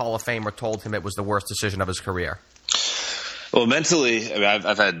after a Hall of Famer told him it was the worst decision of his career? Well, mentally, I mean,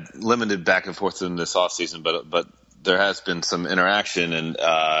 I've had limited back and forth in this offseason, but there has been some interaction, and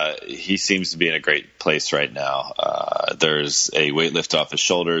he seems to be in a great place right now. There's a weight lift off his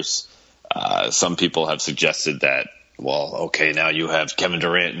shoulders. Some people have suggested that, well, okay, now you have Kevin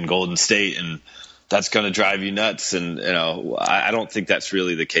Durant in Golden State, and that's going to drive you nuts. And, I don't think that's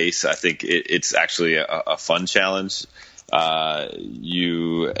really the case. I think it's actually a fun challenge. I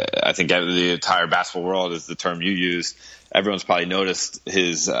think the entire basketball world is the term you used. Everyone's probably noticed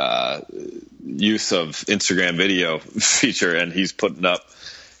his use of Instagram video feature, and he's putting up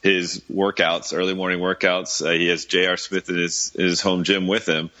his workouts, early morning workouts. He has J.R. Smith in his home gym with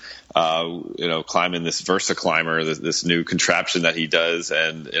him, climbing this Versa climber, this new contraption that he does.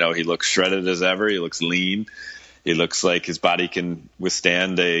 And, he looks shredded as ever. He looks lean. He looks like his body can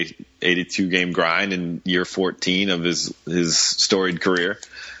withstand a 82-game grind in year 14 of his storied career.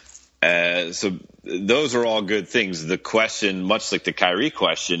 So those are all good things. The question, much like the Kyrie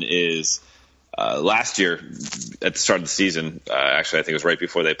question, is last year at the start of the season, actually I think it was right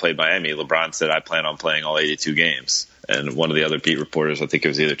before they played Miami, LeBron said, I plan on playing all 82 games. And one of the other beat reporters, I think it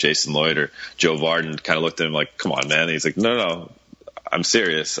was either Jason Lloyd or Joe Varden, kind of looked at him like, come on, man. And he's like, no, I'm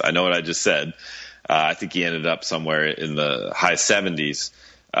serious. I know what I just said. I think he ended up somewhere in the high 70s.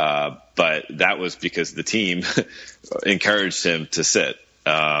 But that was because the team encouraged him to sit.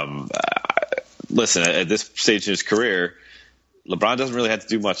 Listen, at this stage in his career, LeBron doesn't really have to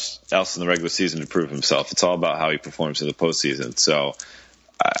do much else in the regular season to prove himself. It's all about how he performs in the postseason. So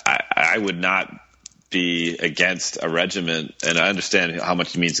I would not be against a regimen, and I understand how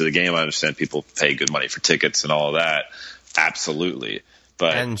much it means to the game. I understand people pay good money for tickets and all of that. Absolutely.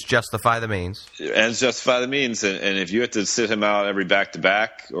 But ends justify the means. Ends justify the means. And if you have to sit him out every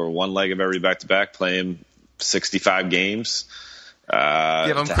back-to-back or one leg of every back-to-back, play him 65 games.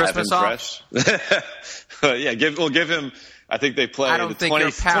 Give him Christmas off? Yeah, give him. I think they play. I don't think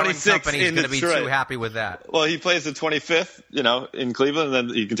your parent company is going to be too happy with that. Well, he plays the 25th, in Cleveland, and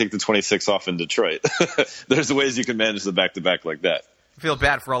then you can take the 26th off in Detroit. There's ways you can manage the back-to-back like that. I feel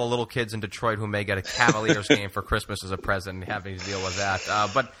bad for all the little kids in Detroit who may get a Cavaliers game for Christmas as a present and having to deal with that.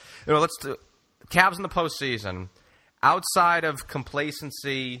 But let's do Cavs in the postseason. Outside of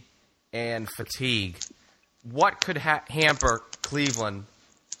complacency and fatigue, what could hamper Cleveland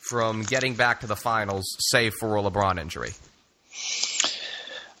from getting back to the finals, save for a LeBron injury?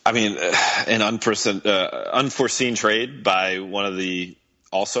 I mean, an unforeseen trade by one of the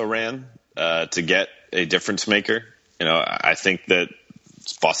also-ran to get a difference maker. I think that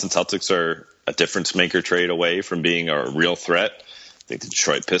Boston Celtics are a difference maker trade away from being a real threat. I think the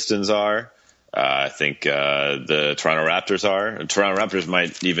Detroit Pistons are. I think the Toronto Raptors are. The Toronto Raptors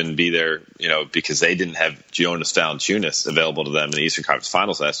might even be there, because they didn't have Jonas Valanciunas available to them in the Eastern Conference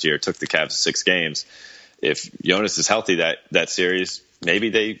Finals last year. It took the Cavs to 6 games. If Jonas is healthy that series, maybe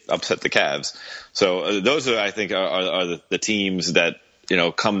they upset the Cavs. So those are, I think, are the teams that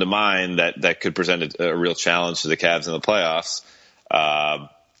come to mind that could present a real challenge to the Cavs in the playoffs.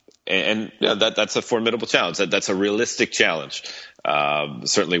 That's a formidable challenge. That's a realistic challenge.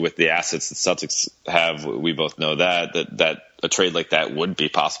 Certainly with the assets the Celtics have, we both know that a trade like that would be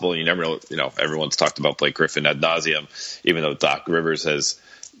possible. You never know, everyone's talked about Blake Griffin ad nauseum, even though Doc Rivers has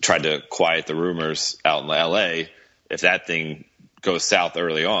tried to quiet the rumors out in LA. If that thing goes south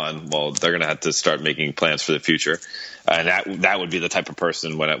early on, well, they're going to have to start making plans for the future. And that would be the type of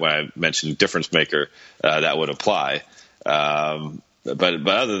person, when I mentioned difference maker, that would apply. But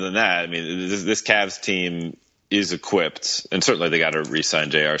other than that, I mean, this Cavs team is equipped, and certainly they got to re-sign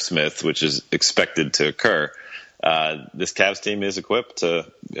J.R. Smith, which is expected to occur. This Cavs team is equipped to,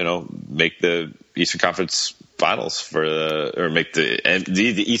 make the Eastern Conference Finals make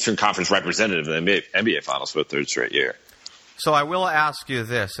the Eastern Conference representative of the NBA Finals for the third straight year. So I will ask you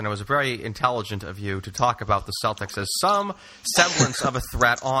this, and it was very intelligent of you to talk about the Celtics as some semblance of a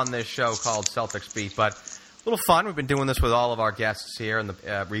threat on this show called Celtics Beat, but a little fun. We've been doing this with all of our guests here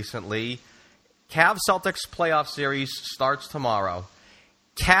recently. Cavs-Celtics playoff series starts tomorrow.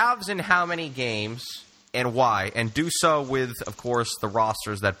 Cavs in how many games and why? And do so with, of course, the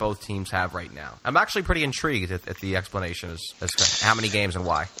rosters that both teams have right now. I'm actually pretty intrigued at the explanation as to how many games and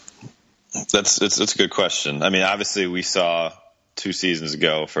why. That's a good question. I mean, obviously we saw 2 seasons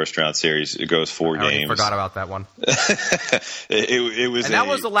ago, first round series, it goes 4 games. I forgot about that one. it was, and that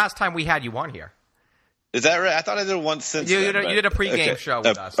was the last time we had you on here. Is that right? I thought I did one since you did a pregame show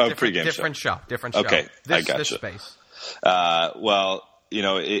with us. Different show. Okay, I got this space. Well,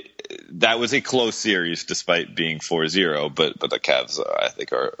 that was a close series despite being 4-0, but the Cavs, I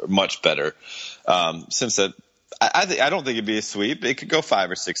think, are much better. Since that, I don't think it'd be a sweep. It could go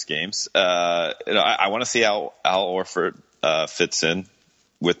 5 or 6 games. I want to see how Al Horford fits in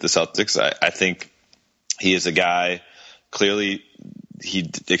with the Celtics. I think he is a guy, clearly he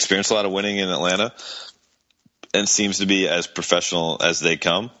experienced a lot of winning in Atlanta and seems to be as professional as they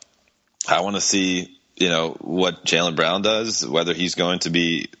come. I want to see, what Jaylen Brown does, whether he's going to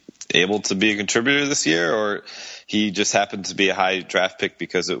be able to be a contributor this year or he just happened to be a high draft pick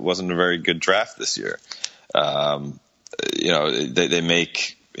because it wasn't a very good draft this year. They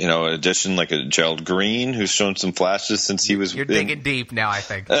make, an addition like a Gerald Green, who's shown some flashes since he was. You're digging deep now, I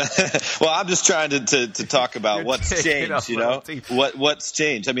think. Well, I'm just trying to talk about what's changed. What's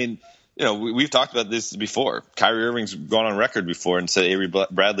changed. I mean, we've talked about this before. Kyrie Irving's gone on record before and said Avery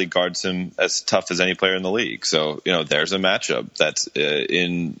Bradley guards him as tough as any player in the league. So, there's a matchup that's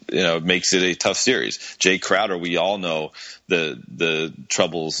makes it a tough series. Jay Crowder, we all know the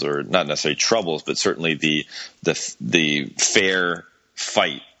troubles, or not necessarily troubles, but certainly the fair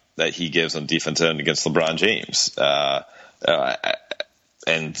fight that he gives on defense end against LeBron James.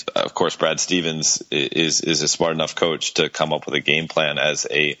 And of course, Brad Stevens is a smart enough coach to come up with a game plan as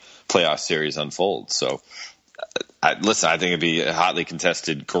a playoff series unfolds. So, I think it'd be a hotly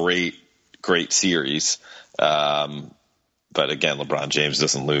contested, great series. But again, LeBron James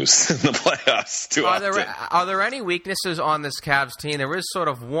doesn't lose in the playoffs too often. Are there any weaknesses on this Cavs team? There is sort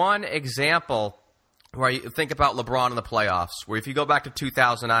of one example where you think about LeBron in the playoffs, where if you go back to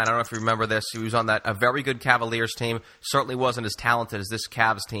 2009, I don't know if you remember this, he was on a very good Cavaliers team, certainly wasn't as talented as this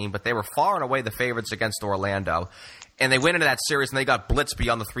Cavs team, but they were far and away the favorites against Orlando. And they went into that series and they got blitzed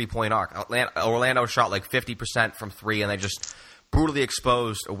beyond the three-point arc. Orlando shot like 50% from 3, and they just brutally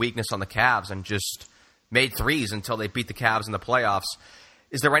exposed a weakness on the Cavs and just made threes until they beat the Cavs in the playoffs.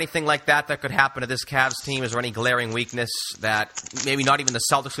 Is there anything like that could happen to this Cavs team? Is there any glaring weakness that maybe not even the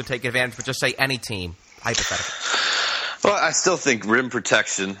Celtics could take advantage, but just say any team, hypothetically? Well, I still think rim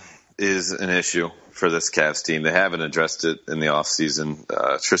protection is an issue for this Cavs team. They haven't addressed it in the offseason.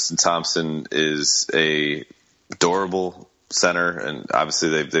 Tristan Thompson is a durable center, and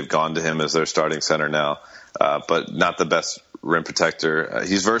obviously they've gone to him as their starting center now, but not the best rim protector.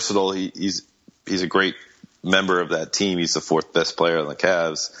 He's versatile. He's a great member of that team. He's the 4th best player on the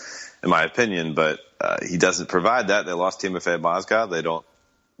Cavs, in my opinion, but he doesn't provide that. They lost Timofey Mozgov. They don't,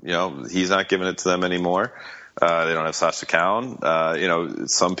 he's not giving it to them anymore. They don't have Sasha Cowan.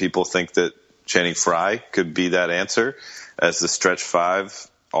 Some people think that Channing Frye could be that answer as the stretch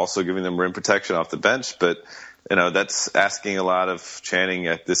 5, also giving them rim protection off the bench, but that's asking a lot of Channing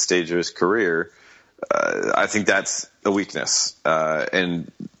at this stage of his career. I think that's a weakness.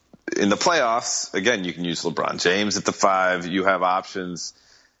 And in the playoffs, again, you can use LeBron James at the 5. You have options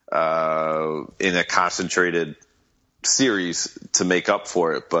in a concentrated series to make up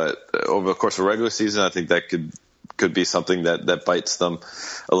for it. But over the course of a regular season, I think that could be something that bites them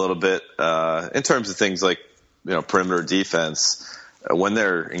a little bit. In terms of things like, perimeter defense, when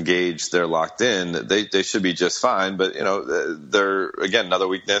they're engaged, they're locked in, they should be just fine. But, they're, again, another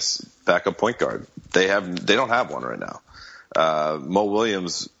weakness, backup point guard. They don't have one right now. Mo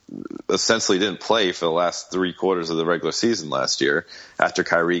Williams essentially didn't play for the last 3 quarters of the regular season last year after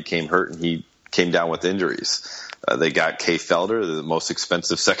Kyrie came hurt and he came down with injuries. They got Kay Felder, the most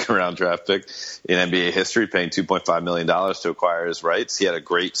expensive second-round draft pick in NBA history, paying $2.5 million to acquire his rights. He had a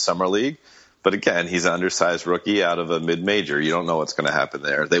great summer league. But again, he's an undersized rookie out of a mid-major. You don't know what's going to happen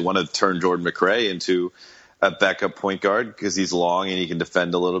there. They want to turn Jordan McRae into a backup point guard because he's long and he can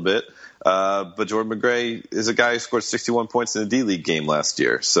defend a little bit. But Jordan McRae is a guy who scored 61 points in a D-League game last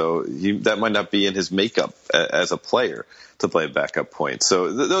year. So that might not be in his makeup as a player to play a backup point.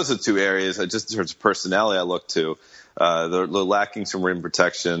 So those are 2 areas. Just in terms of personality, I look to. They're lacking some rim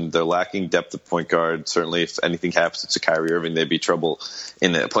protection. They're lacking depth of point guard. Certainly, if anything happens to Kyrie Irving, they'd be trouble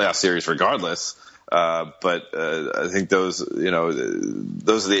in the playoff series regardless. But I think those are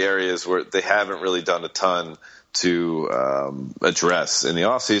the areas where they haven't really done a ton to address in the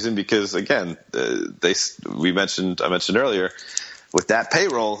offseason because, again, I mentioned earlier, with that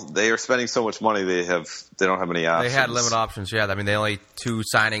payroll, they are spending so much money they don't have any options. They had limited options, yeah. I mean, the only 2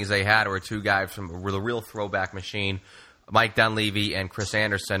 signings they had were 2 guys from the real throwback machine, Mike Dunleavy and Chris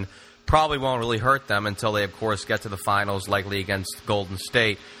Anderson. Probably won't really hurt them until they, of course, get to the finals, likely against Golden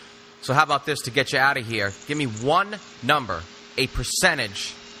State. So how about this to get you out of here? Give me one number, a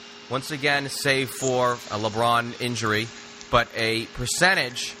percentage. Once again, save for a LeBron injury, but a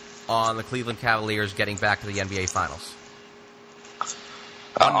percentage on the Cleveland Cavaliers getting back to the NBA Finals.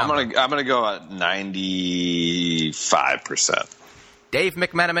 I'm gonna go at 95%. Dave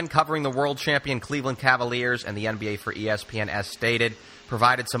McMenamin, covering the world champion Cleveland Cavaliers and the NBA for ESPN, as stated,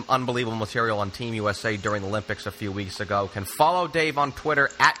 provided some unbelievable material on Team USA during the Olympics a few weeks ago. Can follow Dave on Twitter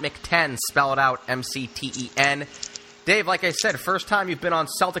at Mc10, spell it out, MCTEN. Dave, like I said, first time you've been on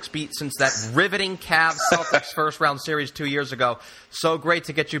Celtics Beat since that riveting Cavs-Celtics first-round series 2 years ago. So great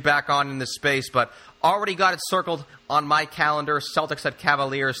to get you back on in this space, but already got it circled on my calendar. Celtics at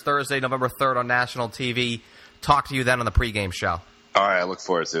Cavaliers, Thursday, November 3rd on national TV. Talk to you then on the pregame show. All right, I look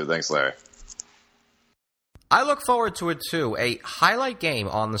forward to it. Thanks, Larry. I look forward to it, too. A highlight game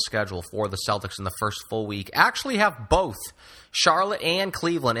on the schedule for the Celtics in the first full week. Actually have both Charlotte and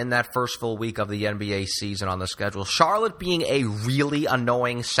Cleveland in that first full week of the NBA season on the schedule. Charlotte being a really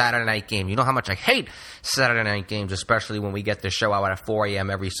annoying Saturday night game. You know how much I hate Saturday night games, especially when we get the show out at 4 a.m.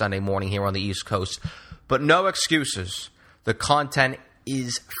 every Sunday morning here on the East Coast. But no excuses. The content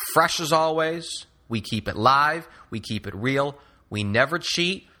is fresh as always. We keep it live. We keep it real. We never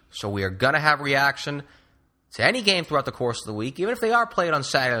cheat, so we are going to have reaction to any game throughout the course of the week, even if they are played on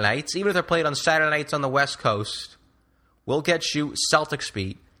Saturday nights, even if they're played on Saturday nights on the West Coast. We'll get you Celtics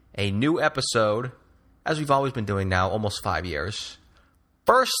Beat, a new episode, as we've always been doing now, almost 5 years.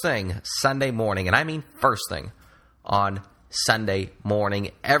 First thing Sunday morning, and I mean first thing, on Sunday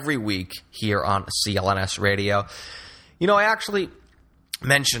morning every week here on CLNS Radio. You know, I actually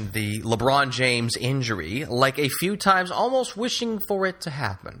mentioned the LeBron James injury like a few times, almost wishing for it to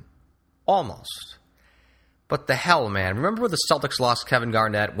happen. Almost. But the hell, man. Remember the Celtics lost Kevin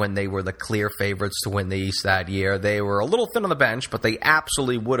Garnett when they were the clear favorites to win the East that year? They were a little thin on the bench, but they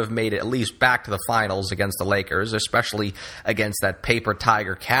absolutely would have made it at least back to the finals against the Lakers, especially against that paper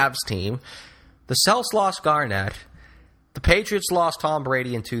tiger Cavs team. The Celtics lost Garnett. The Patriots lost Tom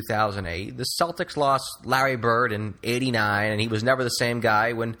Brady in 2008. The Celtics lost Larry Bird in 89, and he was never the same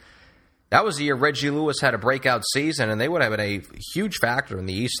guy when that was the year Reggie Lewis had a breakout season, and they would have been a huge factor in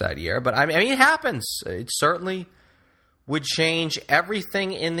the East that year. But, I mean, it happens. It certainly would change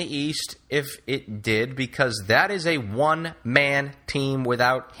everything in the East if it did, because that is a one-man team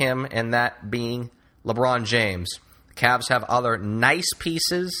without him, and that being LeBron James. The Cavs have other nice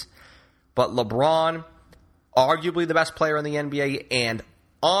pieces, but LeBron, arguably the best player in the NBA and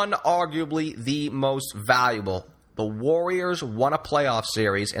unarguably the most valuable. The Warriors won a playoff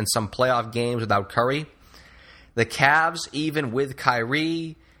series and some playoff games without Curry. The Cavs, even with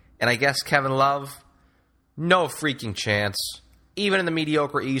Kyrie and I guess Kevin Love, no freaking chance, even in the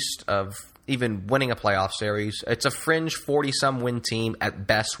mediocre East, of even winning a playoff series. It's a fringe 40-some win team at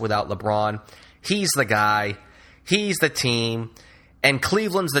best without LeBron. He's the guy. He's the team. And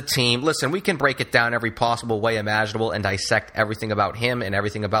Cleveland's the team. Listen, we can break it down every possible way imaginable and dissect everything about him and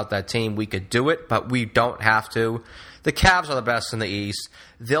everything about that team. We could do it, but we don't have to. The Cavs are the best in the East.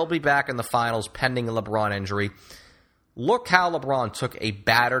 They'll be back in the finals pending a LeBron injury. Look how LeBron took a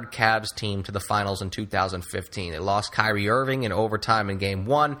battered Cavs team to the finals in 2015. They lost Kyrie Irving in overtime in Game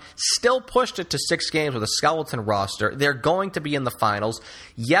 1. Still pushed it to 6 games with a skeleton roster. They're going to be in the finals.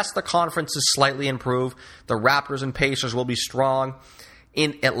 Yes, the conference is slightly improved. The Raptors and Pacers will be strong.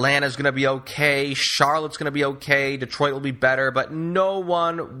 in Atlanta's going to be okay. Charlotte's going to be okay. Detroit will be better, but no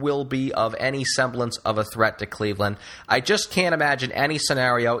one will be of any semblance of a threat to Cleveland. I just can't imagine any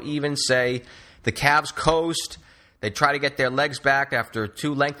scenario, even say the Cavs coast. They try to get their legs back after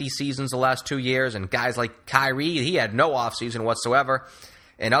 2 lengthy seasons the last 2 years, and guys like Kyrie, he had no offseason whatsoever.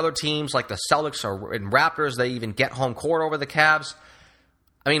 And other teams like the Celtics or and Raptors, they even get home court over the Cavs.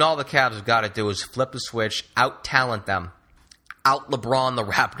 I mean, all the Cavs have got to do is flip the switch, out-talent them. Out-LeBron the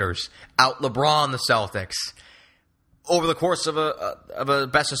Raptors, out-LeBron the Celtics, over the course of a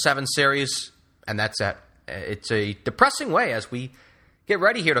best-of-7 series, and that's it. It's a depressing way as we get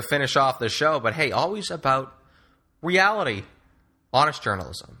ready here to finish off the show, but hey, always about reality, honest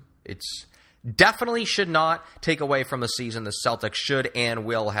journalism. It's definitely should not take away from the season the Celtics should and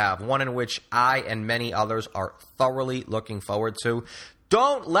will have, one in which I and many others are thoroughly looking forward to.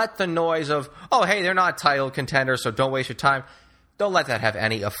 Don't let the noise of, oh, hey, they're not title contenders, so don't waste your time. Don't let that have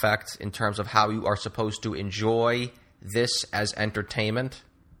any effect in terms of how you are supposed to enjoy this as entertainment,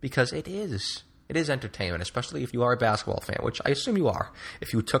 because it is. It is entertainment, especially if you are a basketball fan, which I assume you are,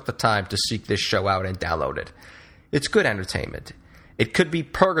 if you took the time to seek this show out and download it. It's good entertainment. It could be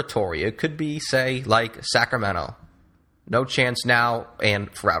purgatory. It could be, say, like Sacramento. No chance now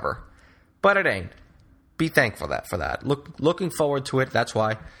and forever. But it ain't. Be thankful for that. Looking forward to it. That's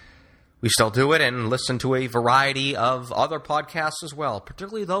why we still do it and listen to a variety of other podcasts as well,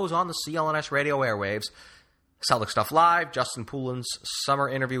 particularly those on the CLNS radio airwaves. Celtic Stuff Live, Justin Poulin's summer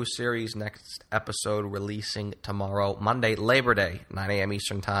interview series, next episode releasing tomorrow, Monday, Labor Day, 9 a.m.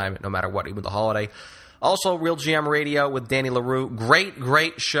 Eastern Time, no matter what, even the holiday. Also, Real GM Radio with Danny LaRue.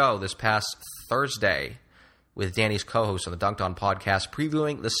 Great show this past Thursday with Danny's co-host on the Dunked On podcast,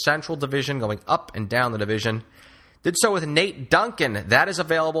 previewing the Central Division, going up and down the division. Did so with Nate Duncan. That is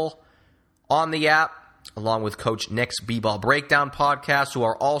available on the app, along with Coach Nick's B-Ball Breakdown podcast, who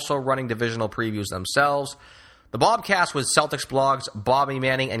are also running divisional previews themselves. The Bobcast with Celtics Blogs, Bobby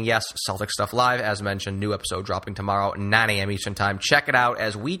Manning, and yes, Celtic Stuff Live, as mentioned, new episode dropping tomorrow, 9 a.m. Eastern Time. Check it out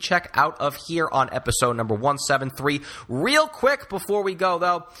as we check out of here on episode number 173. Real quick before we go,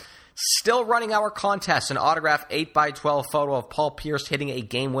 though, still running our contest, an autographed 8x12 photo of Paul Pierce hitting a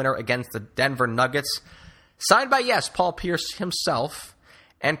game winner against the Denver Nuggets. Signed by, yes, Paul Pierce himself.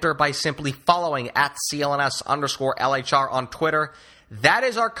 Enter by simply following at CLNS_LHR on Twitter. That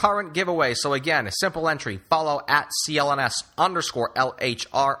is our current giveaway. So again, a simple entry. Follow at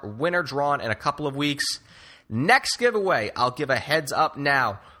CLNS_LHR. Winner drawn in a couple of weeks. Next giveaway, I'll give a heads up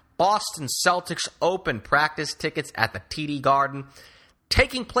now. Boston Celtics Open practice tickets at the TD Garden.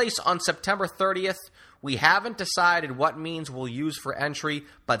 Taking place on September 30th. We haven't decided what means we'll use for entry,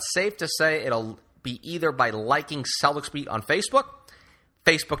 but safe to say it'll be either by liking Celtics Beat on Facebook,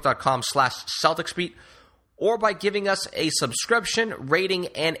 Facebook.com/CelticsBeat, or by giving us a subscription, rating,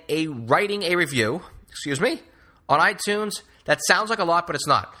 and writing a review, on iTunes. That sounds like a lot, but it's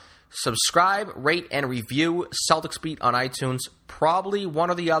not. Subscribe, rate, and review Celtics Beat on iTunes. Probably one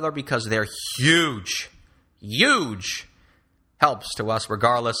or the other because they're huge helps to us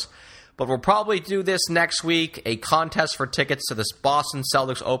regardless. But we'll probably do this next week, a contest for tickets to this Boston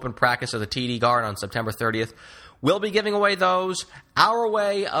Celtics Open practice at the TD Garden on September 30th. We'll be giving away those. Our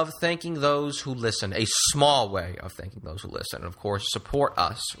way of thanking those who listen, a small way of thanking those who listen. And, of course, support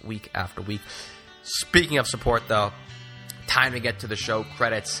us week after week. Speaking of support, though, time to get to the show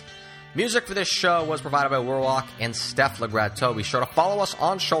credits. Music for this show was provided by Warlock and Steph Legrateau. Be sure to follow us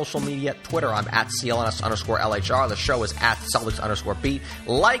on social media. Twitter, I'm at CLNS_LHR. The show is at Celtics_Beat.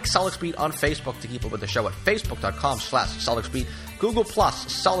 Like Celtics Beat on Facebook to keep up with the show at Facebook.com/CelticsBeat. Google Plus,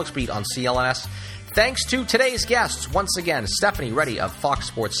 Celtics Beat on CLNS. Thanks to today's guests, once again, Stephanie Reddy of Fox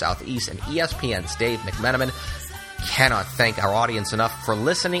Sports Southeast and ESPN's Dave McMenamin. Cannot thank our audience enough for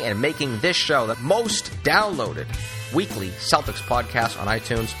listening and making this show the most downloaded weekly Celtics podcast on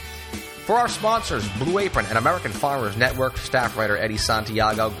iTunes. For our sponsors, Blue Apron and American Farmers Network, staff writer Eddie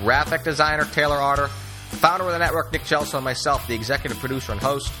Santiago, graphic designer Taylor Arter, founder of the network Nick Gelso, and myself, the executive producer and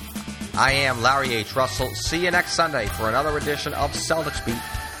host, I am Larry H. Russell. See you next Sunday for another edition of Celtics Beat,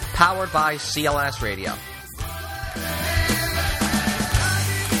 powered by CLNS Radio.